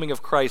second coming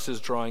of Christ is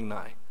drawing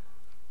nigh.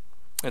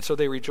 And so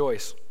they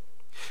rejoice.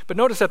 But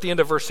notice at the end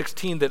of verse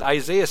 16 that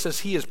Isaiah says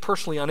he is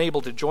personally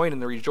unable to join in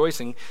the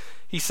rejoicing.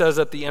 He says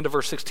at the end of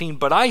verse 16,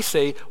 "But I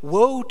say,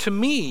 woe to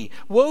me,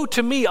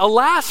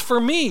 alas for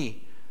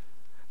me.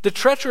 The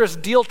treacherous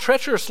deal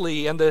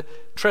treacherously, and the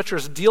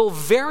treacherous deal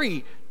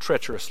very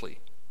treacherously."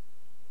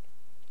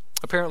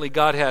 Apparently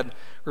God had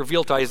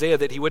revealed to Isaiah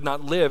that he would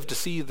not live to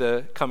see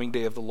the coming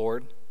day of the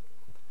Lord.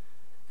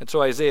 And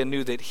so Isaiah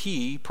knew that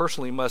he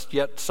personally must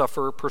yet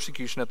suffer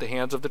persecution at the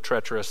hands of the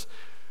treacherous.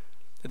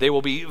 They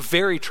will be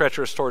very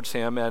treacherous towards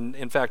him, and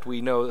in fact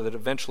we know that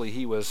eventually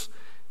he was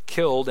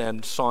killed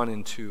and sawn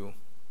in two.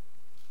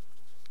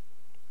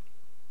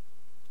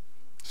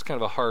 It's kind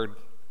of a hard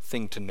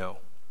thing to know.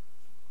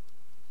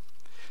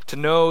 To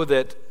know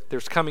that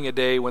there's coming a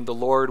day when the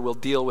Lord will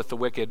deal with the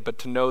wicked, but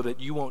to know that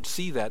you won't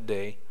see that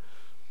day.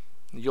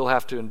 You'll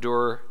have to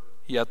endure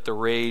yet the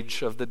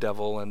rage of the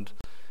devil and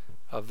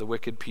of the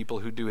wicked people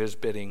who do his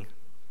bidding.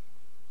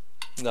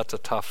 And that's a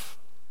tough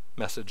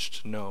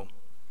message to know.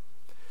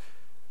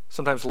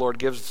 Sometimes the Lord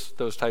gives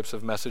those types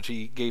of message.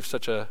 He gave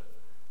such a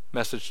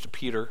message to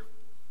Peter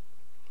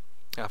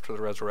after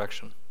the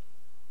resurrection.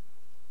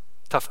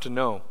 Tough to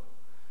know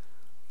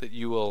that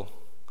you will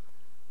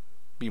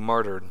be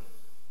martyred.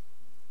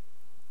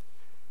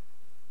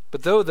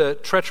 But though the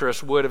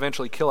treacherous would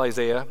eventually kill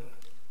Isaiah,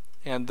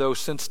 and though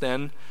since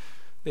then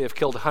they have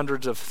killed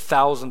hundreds of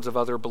thousands of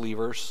other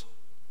believers,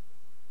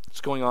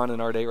 it's going on in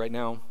our day right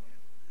now,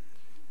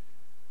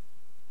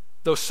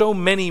 though so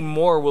many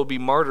more will be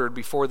martyred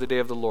before the day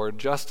of the Lord,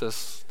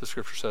 justice, the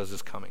scripture says,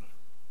 is coming.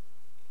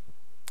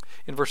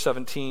 In verse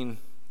 17,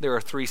 there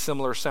are three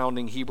similar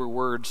sounding Hebrew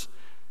words,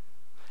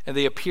 and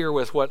they appear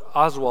with what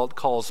Oswald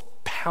calls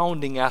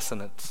pounding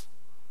assonance.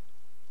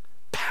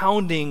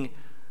 Pounding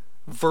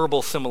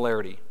verbal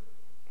similarity.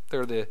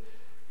 They're the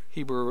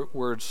Hebrew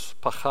words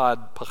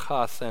pachad,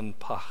 pachath, and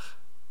pach.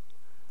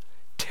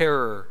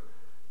 Terror,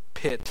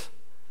 pit,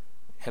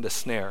 and a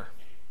snare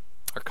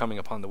are coming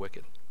upon the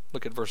wicked.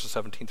 Look at verses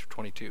 17 through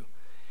 22.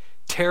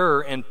 Terror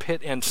and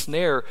pit and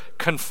snare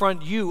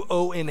confront you,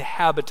 O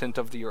inhabitant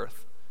of the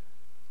earth.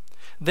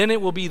 Then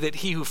it will be that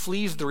he who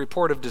flees the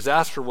report of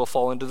disaster will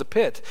fall into the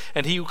pit,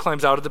 and he who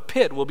climbs out of the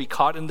pit will be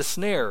caught in the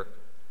snare.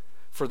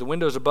 For the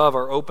windows above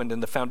are opened,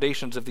 and the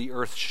foundations of the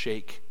earth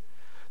shake.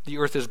 The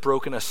earth is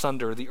broken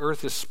asunder. The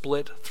earth is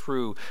split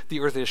through. The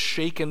earth is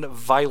shaken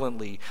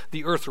violently.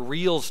 The earth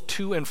reels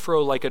to and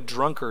fro like a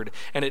drunkard,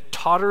 and it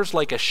totters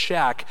like a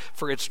shack,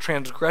 for its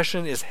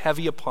transgression is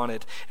heavy upon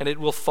it, and it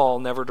will fall,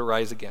 never to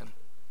rise again.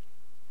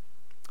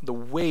 The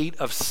weight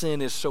of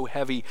sin is so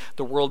heavy,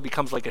 the world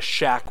becomes like a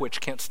shack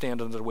which can't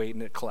stand under the weight,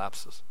 and it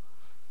collapses.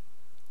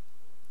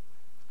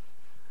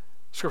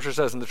 Scripture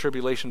says in the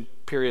tribulation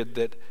period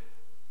that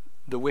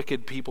the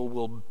wicked people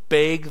will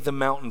beg the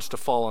mountains to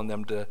fall on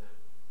them to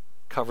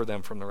cover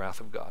them from the wrath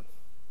of God.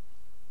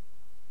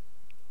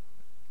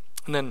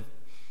 And then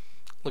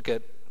look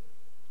at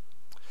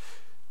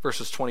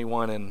verses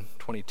 21 and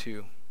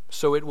 22.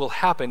 So it will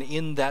happen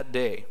in that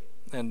day.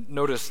 And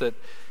notice that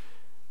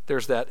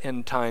there's that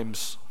end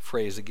times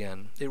phrase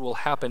again. It will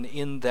happen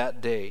in that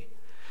day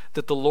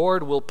that the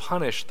Lord will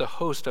punish the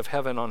host of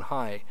heaven on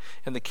high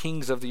and the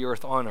kings of the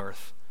earth on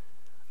earth.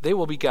 They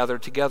will be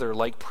gathered together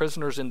like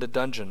prisoners in the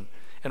dungeon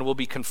and will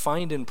be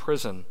confined in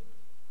prison.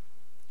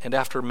 And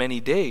after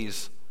many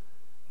days,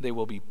 they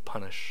will be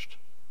punished.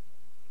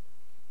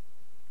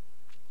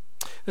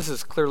 This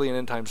is clearly an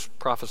end times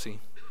prophecy.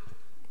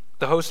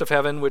 The host of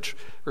heaven, which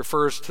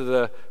refers to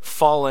the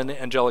fallen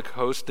angelic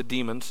host, the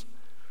demons,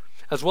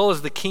 as well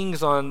as the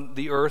kings on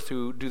the earth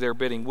who do their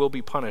bidding, will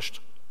be punished.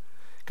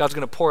 God's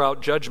going to pour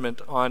out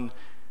judgment on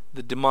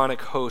the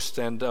demonic host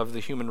and of the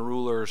human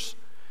rulers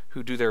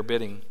who do their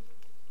bidding.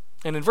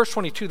 And in verse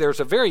 22, there's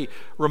a very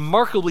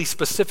remarkably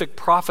specific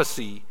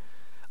prophecy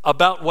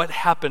about what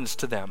happens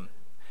to them.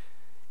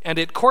 And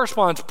it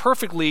corresponds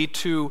perfectly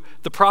to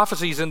the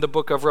prophecies in the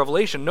book of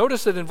Revelation.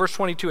 Notice that in verse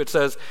 22 it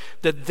says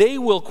that they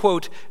will,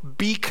 quote,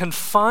 be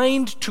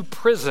confined to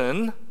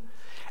prison,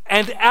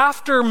 and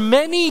after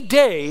many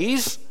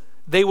days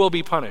they will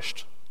be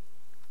punished.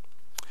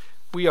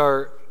 We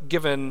are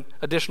given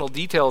additional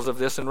details of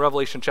this in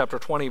Revelation chapter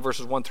 20,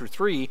 verses 1 through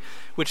 3,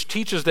 which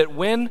teaches that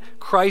when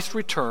Christ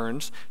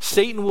returns,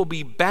 Satan will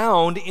be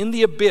bound in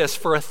the abyss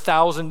for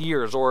 1,000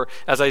 years, or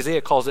as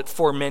Isaiah calls it,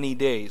 for many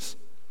days.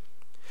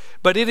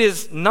 But it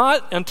is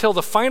not until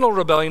the final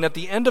rebellion at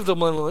the end of the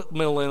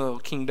millennial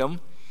kingdom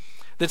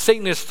that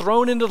Satan is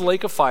thrown into the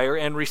lake of fire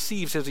and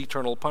receives his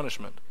eternal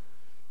punishment.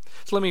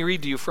 So let me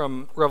read to you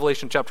from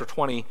Revelation chapter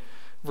 20,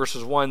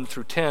 verses 1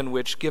 through 10,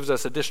 which gives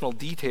us additional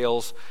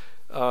details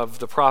of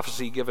the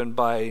prophecy given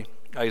by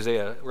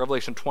Isaiah.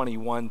 Revelation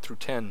 21 through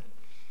 10.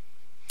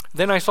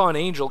 Then I saw an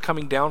angel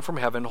coming down from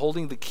heaven,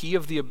 holding the key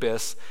of the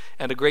abyss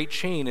and a great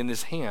chain in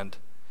his hand.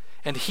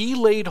 And he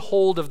laid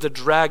hold of the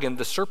dragon,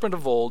 the serpent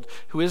of old,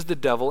 who is the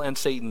devil and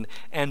Satan,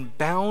 and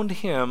bound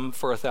him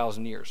for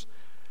 1,000 years.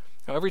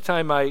 Now, every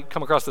time I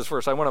come across this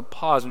verse, I want to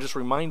pause and just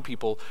remind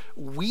people,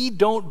 we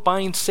don't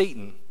bind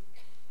Satan.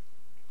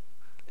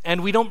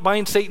 And we don't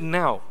bind Satan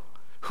now.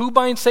 Who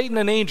binds Satan?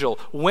 An angel.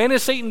 When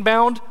is Satan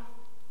bound?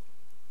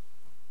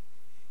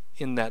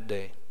 In that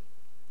day.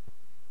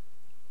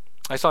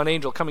 I saw an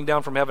angel coming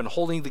down from heaven,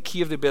 holding the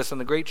key of the abyss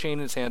and the great chain in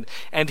his hand,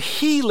 and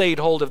he laid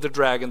hold of the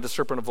dragon, the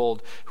serpent of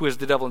old, who is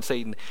the devil and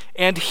Satan,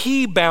 and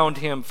he bound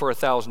him for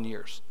 1,000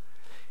 years.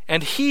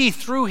 And he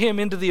threw him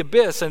into the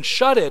abyss and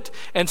shut it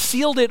and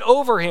sealed it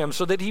over him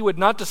so that he would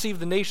not deceive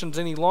the nations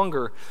any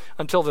longer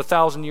until the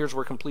 1,000 years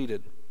were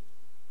completed.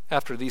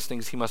 After these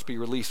things he must be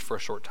released for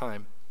a short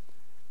time.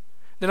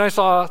 Then I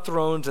saw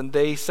thrones, and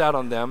they sat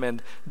on them,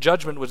 and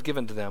judgment was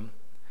given to them.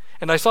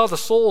 And I saw the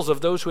souls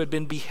of those who had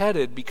been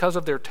beheaded because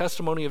of their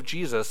testimony of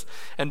Jesus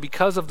and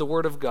because of the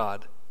word of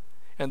God,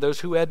 and those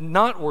who had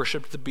not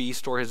worshipped the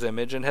beast or his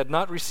image and had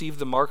not received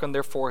the mark on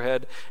their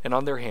forehead and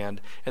on their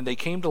hand, and they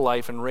came to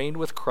life and reigned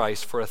with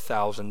Christ for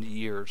 1,000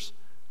 years.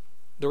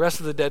 The rest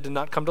of the dead did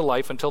not come to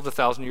life until the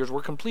 1,000 years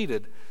were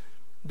completed.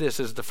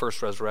 This is the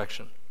first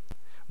resurrection.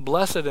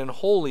 Blessed and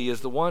holy is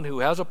the one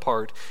who has a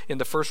part in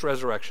the first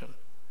resurrection.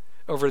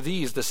 Over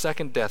these the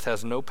second death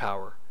has no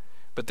power,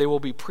 but they will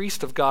be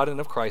priests of God and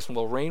of Christ and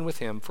will reign with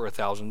him for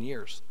 1,000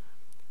 years.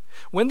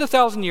 When the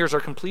 1,000 years are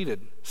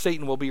completed,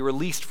 Satan will be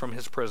released from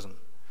his prison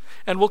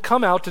and will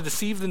come out to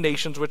deceive the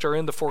nations which are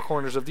in the four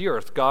corners of the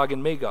earth, Gog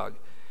and Magog,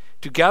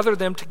 to gather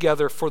them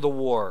together for the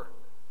war.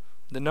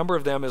 The number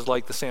of them is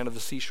like the sand of the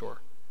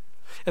seashore.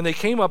 And they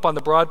came up on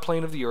the broad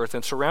plain of the earth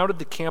and surrounded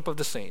the camp of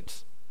the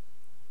saints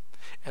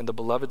and the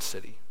beloved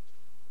city.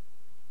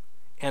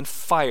 And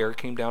fire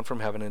came down from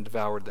heaven and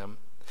devoured them.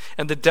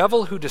 And the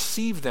devil who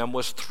deceived them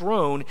was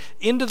thrown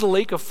into the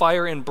lake of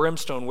fire and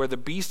brimstone, where the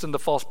beast and the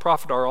false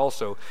prophet are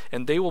also,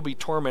 and they will be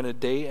tormented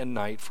day and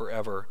night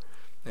forever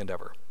and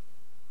ever.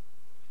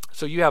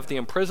 So you have the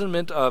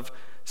imprisonment of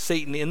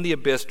Satan in the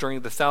abyss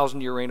during the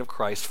 1,000-year reign of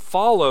Christ,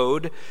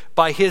 followed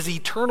by his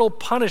eternal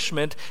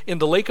punishment in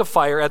the lake of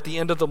fire at the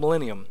end of the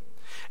millennium.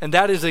 And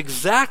that is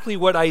exactly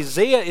what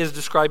Isaiah is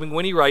describing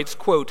when he writes,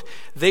 quote,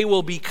 they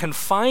will be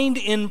confined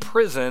in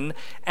prison,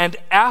 and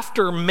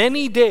after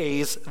many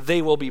days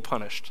they will be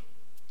punished.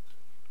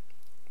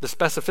 The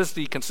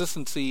specificity,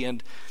 consistency,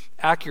 and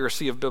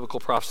accuracy of biblical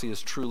prophecy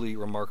is truly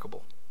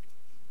remarkable.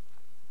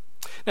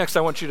 Next,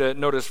 I want you to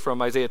notice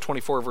from Isaiah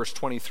 24, verse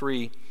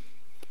 23,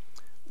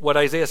 what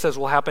Isaiah says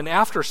will happen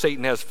after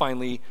Satan has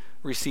finally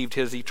received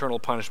his eternal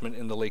punishment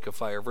in the lake of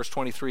fire. Verse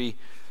 23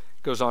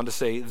 goes on to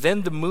say,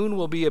 then the moon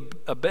will be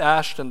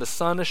abashed and the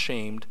sun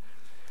ashamed,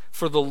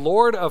 for the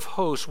Lord of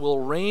hosts will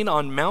reign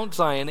on Mount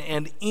Zion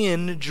and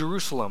in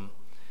Jerusalem,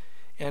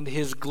 and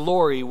his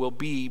glory will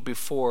be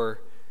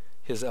before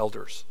his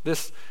elders.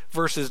 This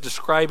verse is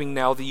describing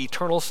now the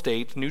eternal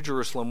state, New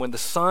Jerusalem, when the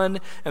sun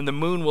and the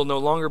moon will no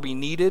longer be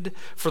needed,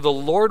 for the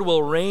Lord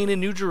will reign in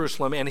New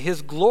Jerusalem, and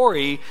his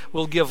glory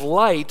will give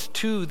light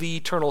to the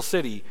eternal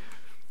city.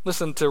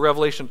 Listen to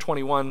Revelation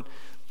 21,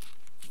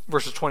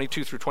 verses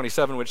 22 through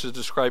 27, which is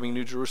describing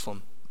New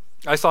Jerusalem.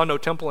 I saw no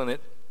temple in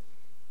it,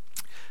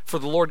 for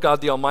the Lord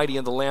God the Almighty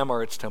and the Lamb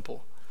are its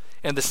temple.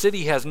 And the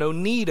city has no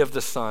need of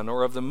the sun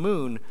or of the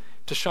moon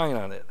to shine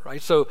on it,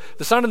 right? So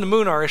the sun and the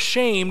moon are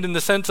ashamed in the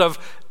sense of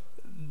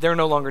they're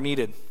no longer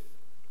needed.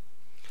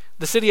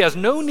 The city has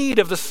no need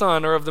of the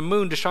sun or of the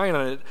moon to shine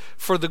on it,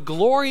 for the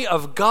glory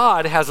of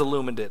God has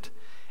illumined it,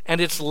 and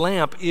its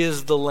lamp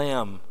is the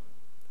Lamb.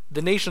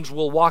 The nations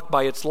will walk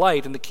by its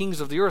light, and the kings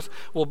of the earth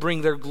will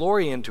bring their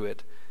glory into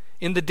it.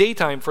 In the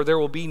daytime, for there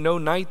will be no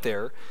night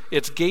there,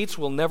 its gates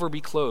will never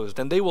be closed,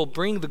 and they will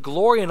bring the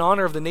glory and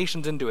honor of the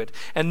nations into it.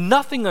 And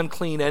nothing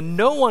unclean, and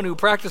no one who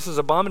practices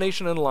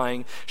abomination and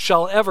lying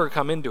shall ever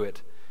come into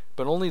it,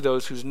 but only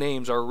those whose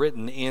names are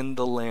written in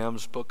the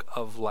Lamb's book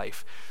of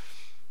life.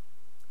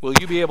 Will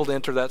you be able to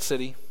enter that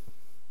city?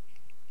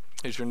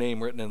 Is your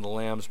name written in the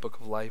Lamb's book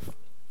of life?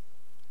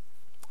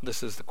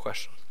 This is the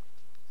question.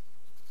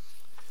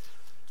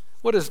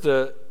 What is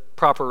the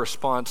proper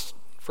response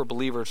for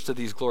believers to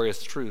these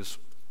glorious truths?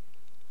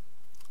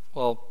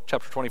 Well,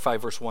 chapter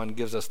 25, verse 1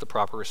 gives us the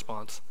proper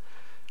response.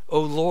 O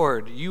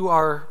Lord, you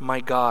are my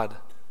God.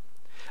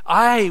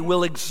 I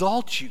will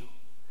exalt you.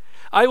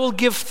 I will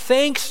give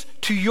thanks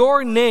to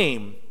your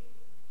name,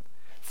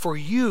 for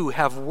you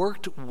have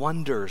worked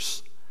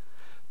wonders,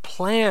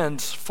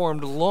 plans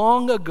formed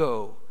long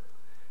ago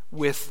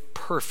with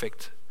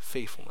perfect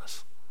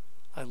faithfulness.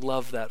 I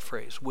love that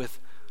phrase,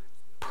 with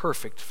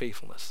perfect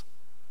faithfulness.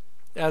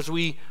 As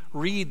we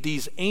read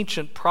these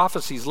ancient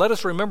prophecies, let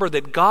us remember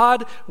that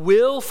God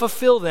will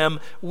fulfill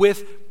them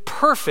with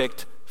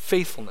perfect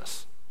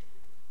faithfulness.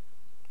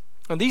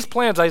 And these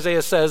plans,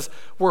 Isaiah says,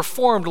 were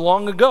formed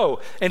long ago.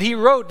 And he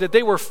wrote that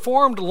they were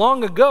formed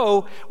long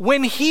ago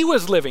when he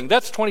was living.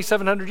 That's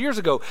 2,700 years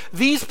ago.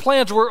 These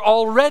plans were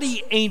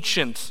already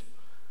ancient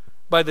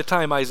by the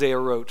time Isaiah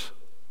wrote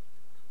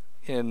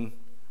in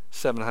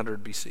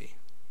 700 BC.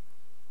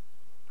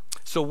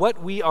 So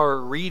what we are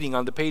reading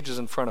on the pages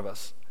in front of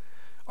us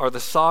are the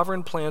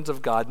sovereign plans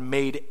of God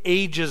made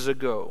ages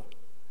ago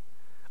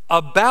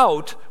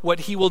about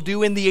what he will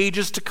do in the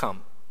ages to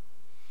come.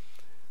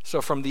 So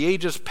from the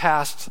ages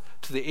past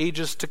to the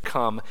ages to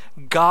come,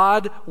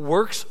 God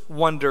works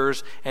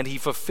wonders and he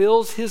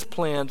fulfills his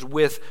plans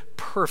with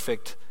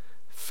perfect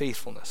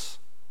faithfulness.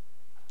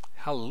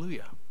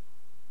 Hallelujah.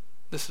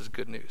 This is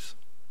good news.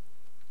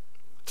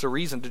 It's a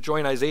reason to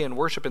join Isaiah in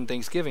worship and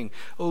thanksgiving.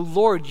 O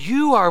Lord,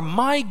 you are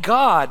my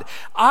God.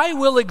 I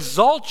will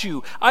exalt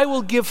you. I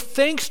will give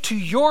thanks to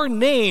your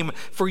name,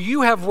 for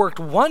you have worked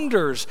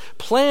wonders,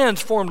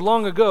 plans formed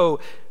long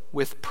ago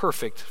with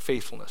perfect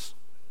faithfulness.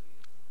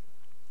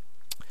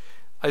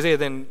 Isaiah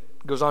then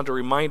goes on to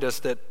remind us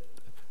that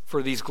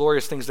for these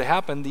glorious things to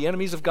happen, the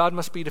enemies of God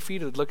must be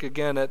defeated. Look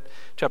again at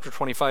chapter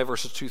 25,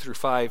 verses 2 through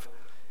 5.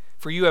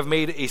 For you have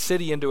made a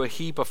city into a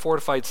heap, a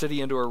fortified city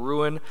into a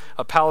ruin,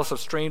 a palace of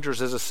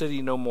strangers is a city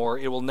no more.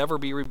 It will never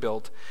be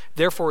rebuilt.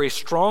 Therefore a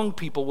strong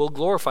people will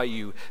glorify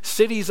you.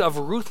 Cities of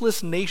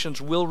ruthless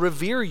nations will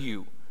revere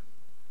you.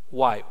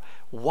 Why?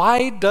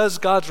 Why does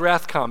God's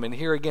wrath come? And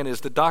here again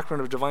is the doctrine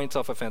of divine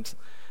self-defense,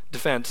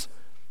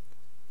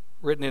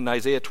 written in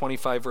Isaiah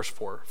 25, verse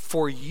 4.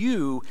 For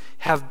you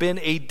have been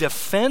a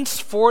defense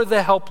for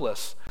the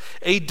helpless,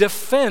 a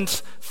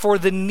defense for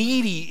the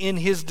needy in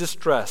his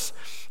distress,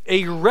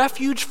 a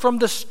refuge from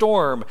the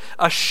storm,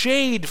 a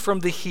shade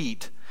from the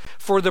heat.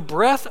 For the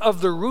breath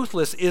of the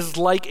ruthless is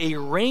like a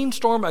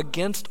rainstorm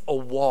against a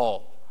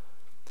wall.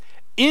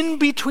 In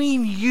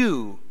between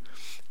you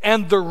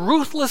and the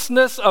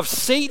ruthlessness of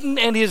Satan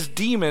and his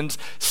demons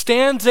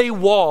stands a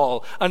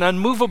wall, an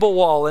unmovable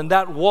wall, and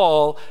that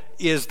wall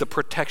is the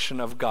protection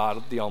of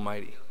God the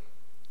Almighty.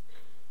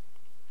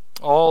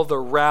 All the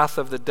wrath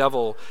of the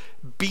devil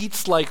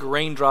beats like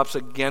raindrops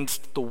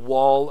against the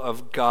wall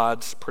of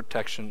God's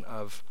protection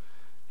of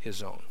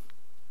his own.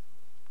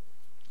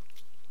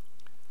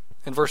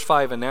 And verse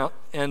 5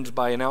 ends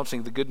by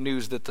announcing the good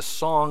news that the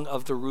song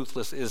of the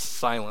ruthless is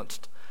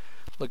silenced.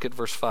 Look at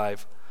verse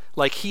 5.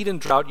 Like heat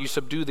and drought, you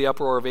subdue the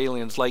uproar of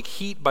aliens. Like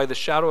heat by the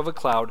shadow of a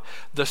cloud,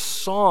 the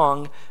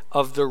song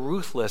of the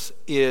ruthless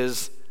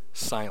is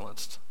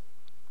silenced.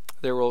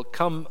 There will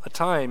come a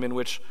time in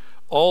which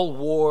all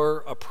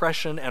war,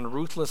 oppression, and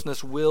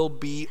ruthlessness will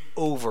be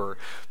over.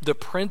 The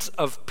Prince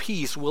of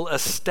Peace will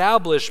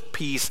establish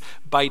peace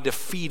by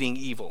defeating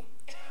evil.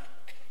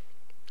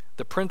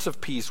 The Prince of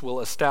Peace will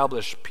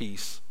establish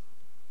peace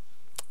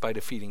by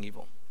defeating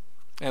evil.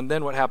 And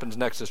then what happens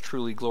next is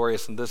truly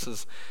glorious, and this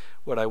is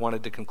what I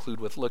wanted to conclude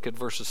with. Look at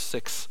verses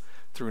 6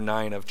 through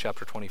 9 of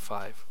chapter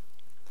 25.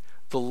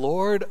 The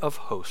Lord of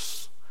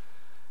hosts,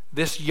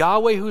 this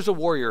Yahweh who's a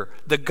warrior,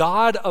 the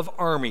God of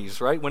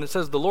armies, right? When it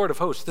says the Lord of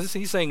hosts,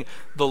 he's saying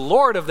the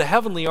Lord of the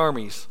heavenly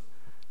armies.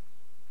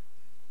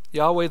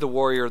 Yahweh the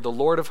warrior, the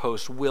Lord of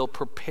hosts, will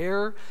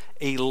prepare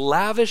a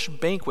lavish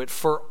banquet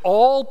for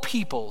all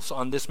peoples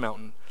on this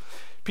mountain.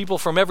 People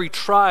from every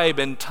tribe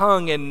and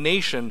tongue and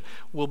nation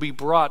will be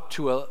brought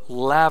to a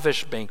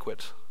lavish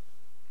banquet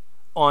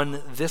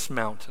on this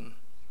mountain,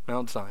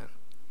 Mount Zion.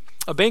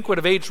 A banquet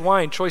of aged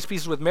wine, choice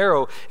pieces with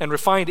marrow, and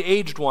refined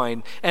aged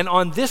wine. And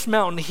on this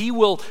mountain he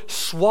will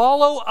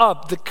swallow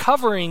up the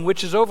covering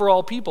which is over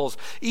all peoples,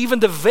 even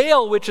the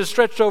veil which is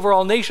stretched over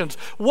all nations.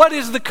 What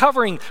is the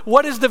covering?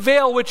 What is the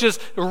veil which is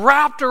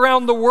wrapped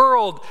around the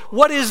world?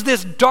 What is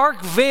this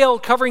dark veil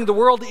covering the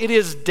world? It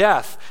is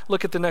death.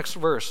 Look at the next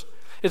verse.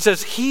 It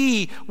says,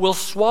 he will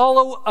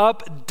swallow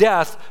up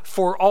death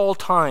for all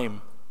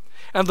time.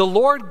 And the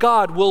Lord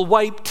God will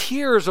wipe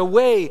tears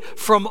away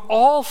from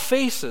all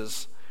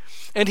faces,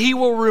 and he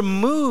will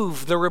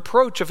remove the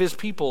reproach of his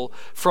people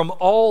from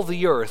all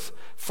the earth,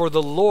 for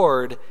the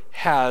Lord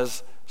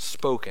has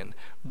spoken.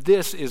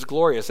 This is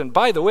glorious. And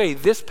by the way,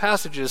 this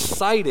passage is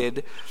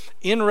cited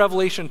in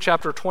Revelation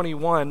chapter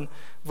 21,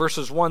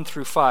 verses 1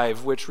 through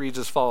 5, which reads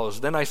as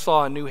follows. Then I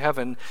saw a new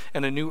heaven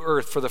and a new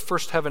earth, for the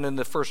first heaven and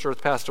the first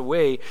earth passed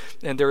away,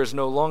 and there is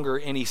no longer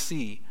any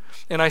sea.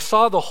 And I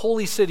saw the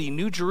holy city,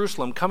 New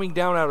Jerusalem, coming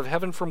down out of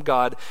heaven from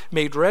God,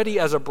 made ready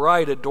as a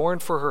bride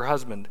adorned for her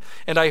husband.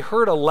 And I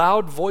heard a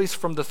loud voice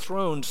from the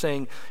throne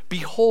saying,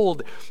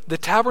 Behold, the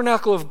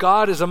tabernacle of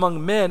God is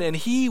among men, and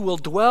he will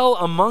dwell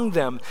among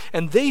them,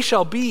 and they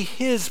shall be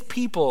his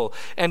people,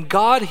 and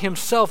God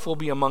himself will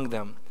be among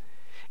them.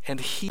 And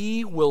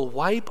he will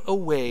wipe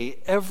away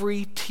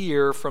every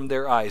tear from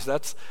their eyes.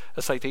 That's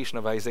a citation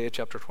of Isaiah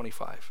chapter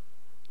 25.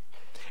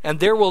 And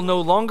there will no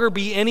longer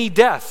be any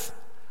death.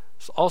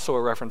 It's also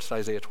a reference to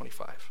Isaiah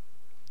 25.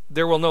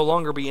 There will no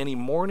longer be any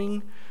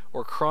mourning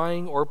or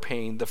crying or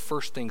pain. The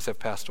first things have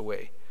passed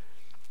away.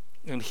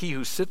 And he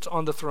who sits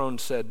on the throne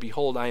said,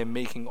 Behold, I am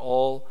making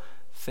all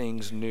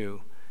things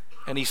new.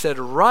 And he said,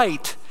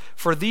 Write,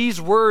 for these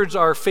words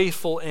are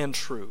faithful and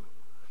true.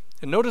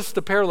 And notice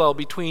the parallel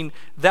between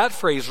that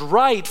phrase,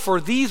 write, for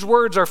these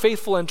words are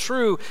faithful and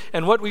true,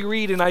 and what we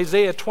read in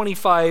Isaiah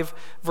 25,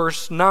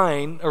 verse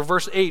 9, or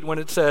verse 8, when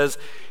it says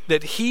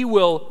that he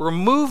will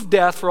remove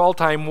death for all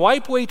time,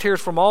 wipe away tears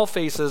from all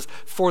faces,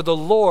 for the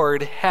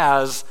Lord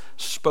has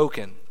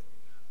spoken.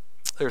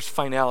 There's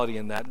finality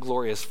in that,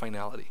 glorious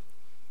finality.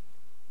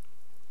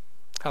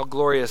 How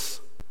glorious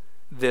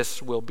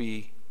this will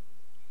be.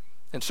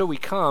 And so we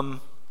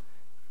come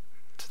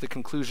to the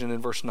conclusion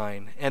in verse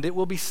 9. And it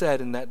will be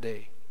said in that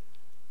day,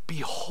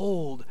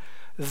 Behold,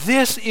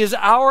 this is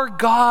our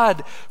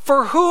God,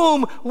 for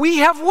whom we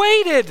have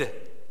waited,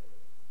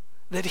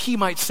 that he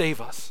might save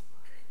us.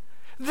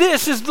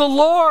 This is the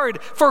Lord,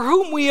 for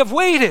whom we have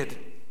waited.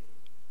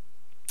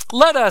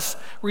 Let us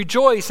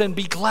rejoice and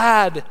be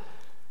glad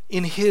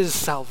in his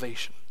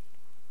salvation.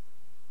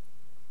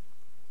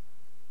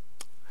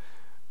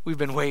 We've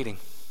been waiting,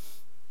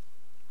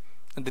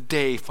 and the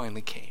day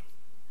finally came.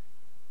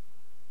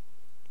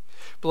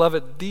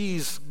 Beloved,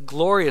 these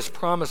glorious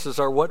promises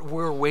are what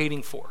we're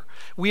waiting for.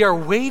 We are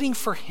waiting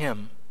for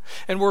him.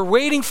 And we're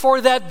waiting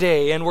for that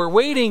day. And we're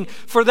waiting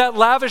for that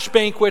lavish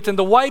banquet and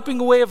the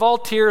wiping away of all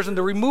tears and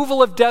the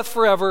removal of death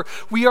forever.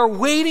 We are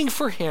waiting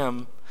for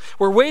him.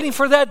 We're waiting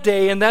for that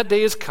day, and that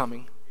day is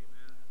coming.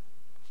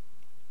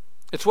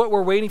 It's what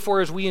we're waiting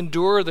for as we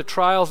endure the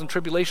trials and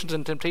tribulations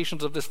and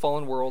temptations of this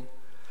fallen world.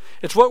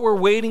 It's what we're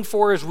waiting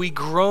for as we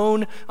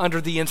groan under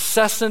the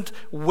incessant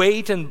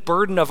weight and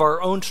burden of our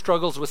own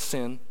struggles with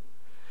sin.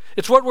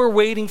 It's what we're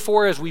waiting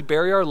for as we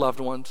bury our loved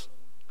ones.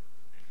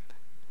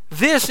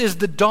 This is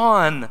the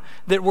dawn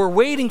that we're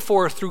waiting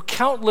for through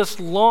countless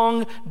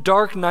long,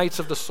 dark nights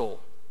of the soul.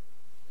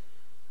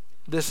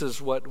 This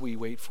is what we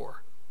wait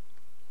for.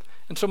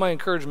 And so my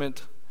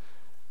encouragement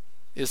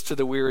is to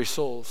the weary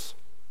souls.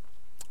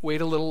 Wait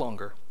a little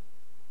longer.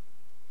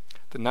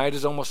 The night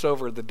is almost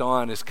over. The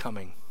dawn is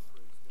coming.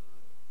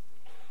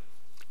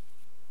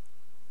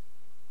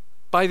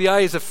 By the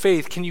eyes of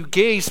faith, can you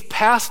gaze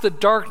past the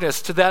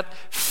darkness to that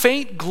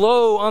faint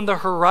glow on the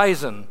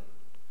horizon,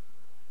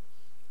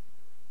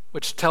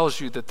 which tells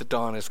you that the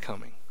dawn is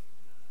coming?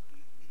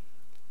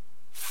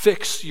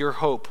 Fix your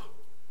hope,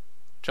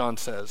 John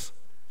says,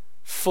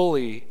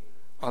 fully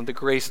on the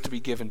grace to be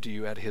given to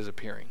you at his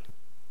appearing.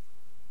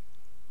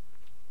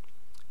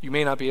 You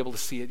may not be able to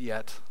see it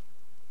yet,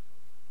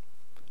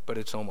 but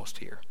it's almost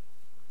here.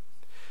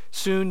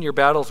 Soon your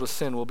battles with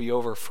sin will be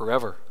over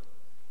forever.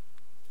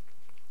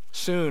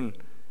 Soon,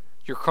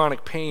 your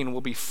chronic pain will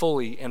be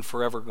fully and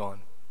forever gone.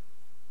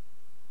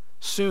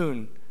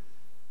 Soon,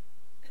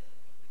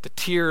 the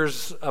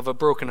tears of a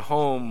broken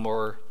home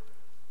or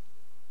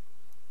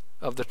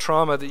of the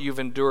trauma that you've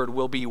endured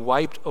will be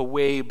wiped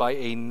away by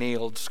a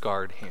nailed,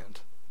 scarred hand.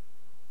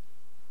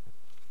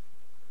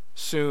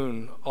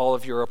 Soon, all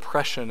of your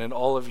oppression and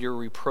all of your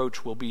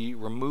reproach will be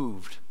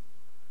removed.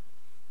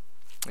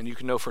 And you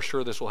can know for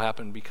sure this will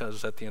happen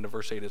because at the end of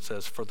verse 8 it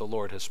says, For the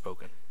Lord has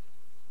spoken.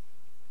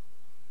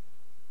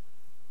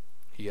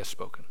 He has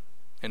spoken,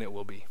 and it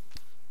will be.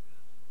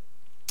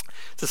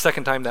 It's the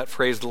second time that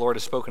phrase, the Lord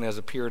has spoken, has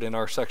appeared in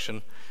our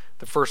section.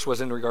 The first was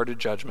in regard to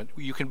judgment.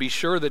 You can be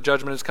sure that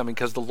judgment is coming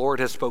because the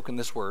Lord has spoken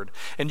this word.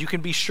 And you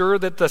can be sure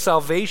that the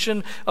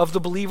salvation of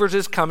the believers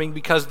is coming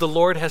because the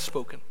Lord has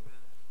spoken.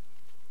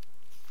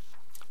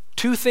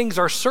 Two things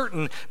are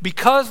certain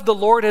because the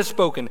Lord has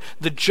spoken: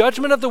 the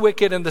judgment of the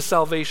wicked and the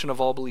salvation of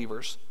all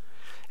believers.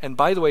 And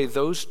by the way,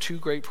 those two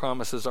great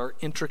promises are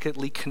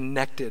intricately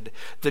connected.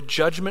 The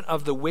judgment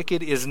of the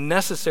wicked is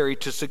necessary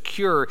to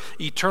secure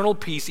eternal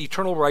peace,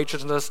 eternal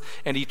righteousness,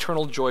 and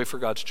eternal joy for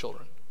God's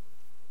children.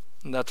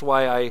 And that's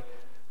why I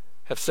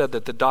have said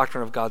that the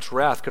doctrine of God's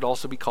wrath could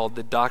also be called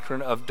the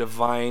doctrine of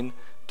divine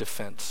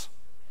defense.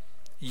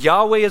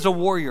 Yahweh is a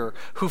warrior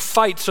who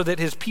fights so that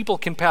his people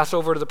can pass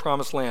over to the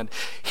promised land.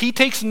 He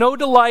takes no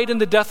delight in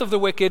the death of the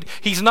wicked.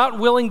 He's not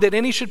willing that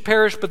any should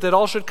perish, but that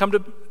all should come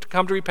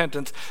to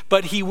repentance.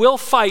 But he will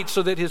fight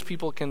so that his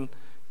people can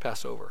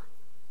pass over.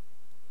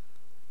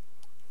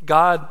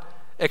 God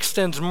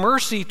extends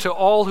mercy to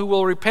all who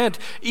will repent.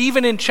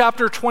 Even in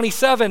chapter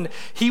 27,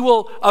 he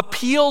will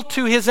appeal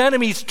to his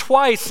enemies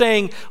twice,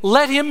 saying,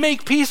 let him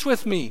make peace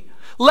with me.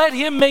 Let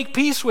him make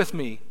peace with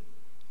me.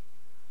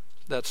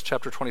 That's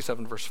chapter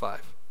 27, verse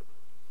 5.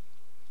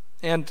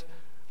 And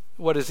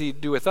what does he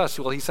do with us?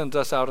 Well, he sends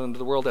us out into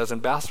the world as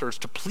ambassadors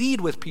to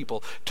plead with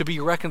people to be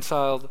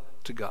reconciled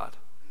to God.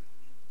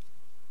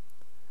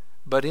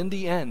 But in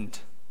the end,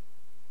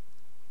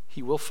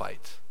 he will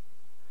fight.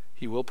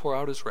 He will pour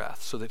out his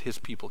wrath so that his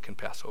people can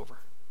pass over.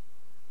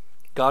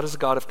 God is a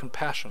God of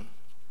compassion,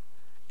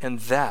 and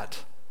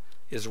that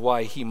is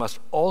why he must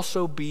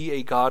also be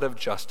a God of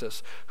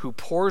justice, who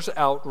pours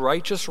out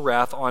righteous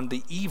wrath on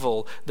the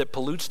evil that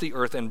pollutes the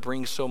earth and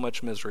brings so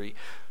much misery.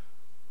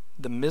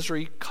 The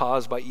misery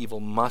caused by evil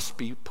must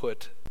be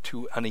put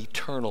to an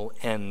eternal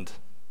end.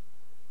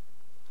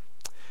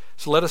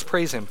 So let us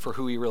praise him for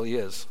who he really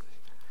is.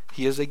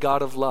 He is a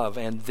God of love,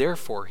 and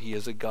therefore he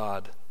is a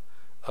God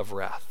of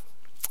wrath.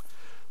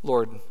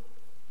 Lord,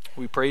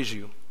 we praise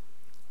you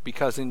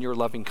because in your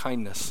loving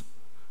kindness,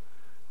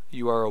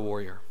 you are a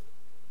warrior.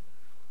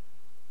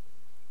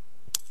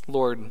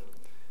 Lord,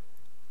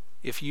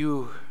 if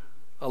you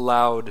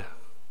allowed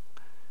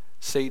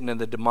Satan and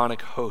the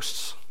demonic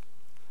hosts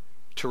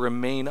to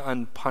remain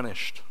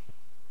unpunished,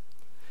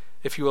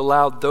 if you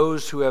allowed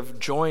those who have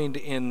joined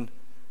in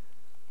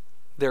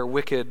their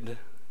wicked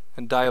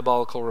and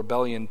diabolical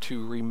rebellion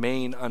to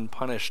remain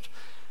unpunished,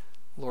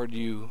 Lord,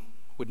 you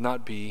would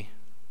not be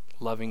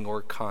loving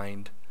or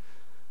kind,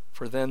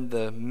 for then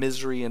the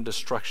misery and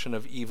destruction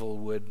of evil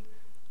would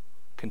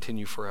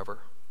continue forever.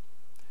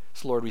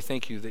 So Lord, we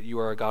thank you that you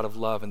are a God of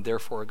love and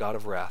therefore a God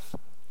of wrath.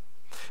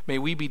 May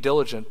we be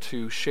diligent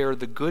to share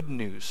the good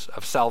news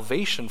of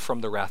salvation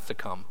from the wrath to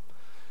come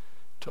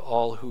to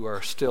all who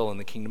are still in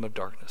the kingdom of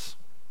darkness.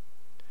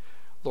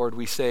 Lord,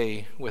 we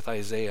say with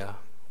Isaiah,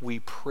 we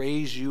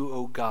praise you,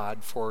 O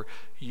God, for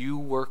you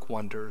work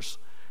wonders.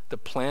 The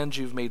plans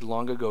you've made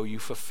long ago, you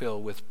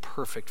fulfill with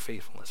perfect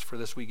faithfulness. For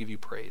this we give you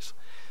praise.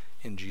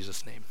 In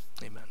Jesus' name,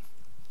 amen.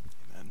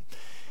 Amen.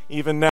 Even now,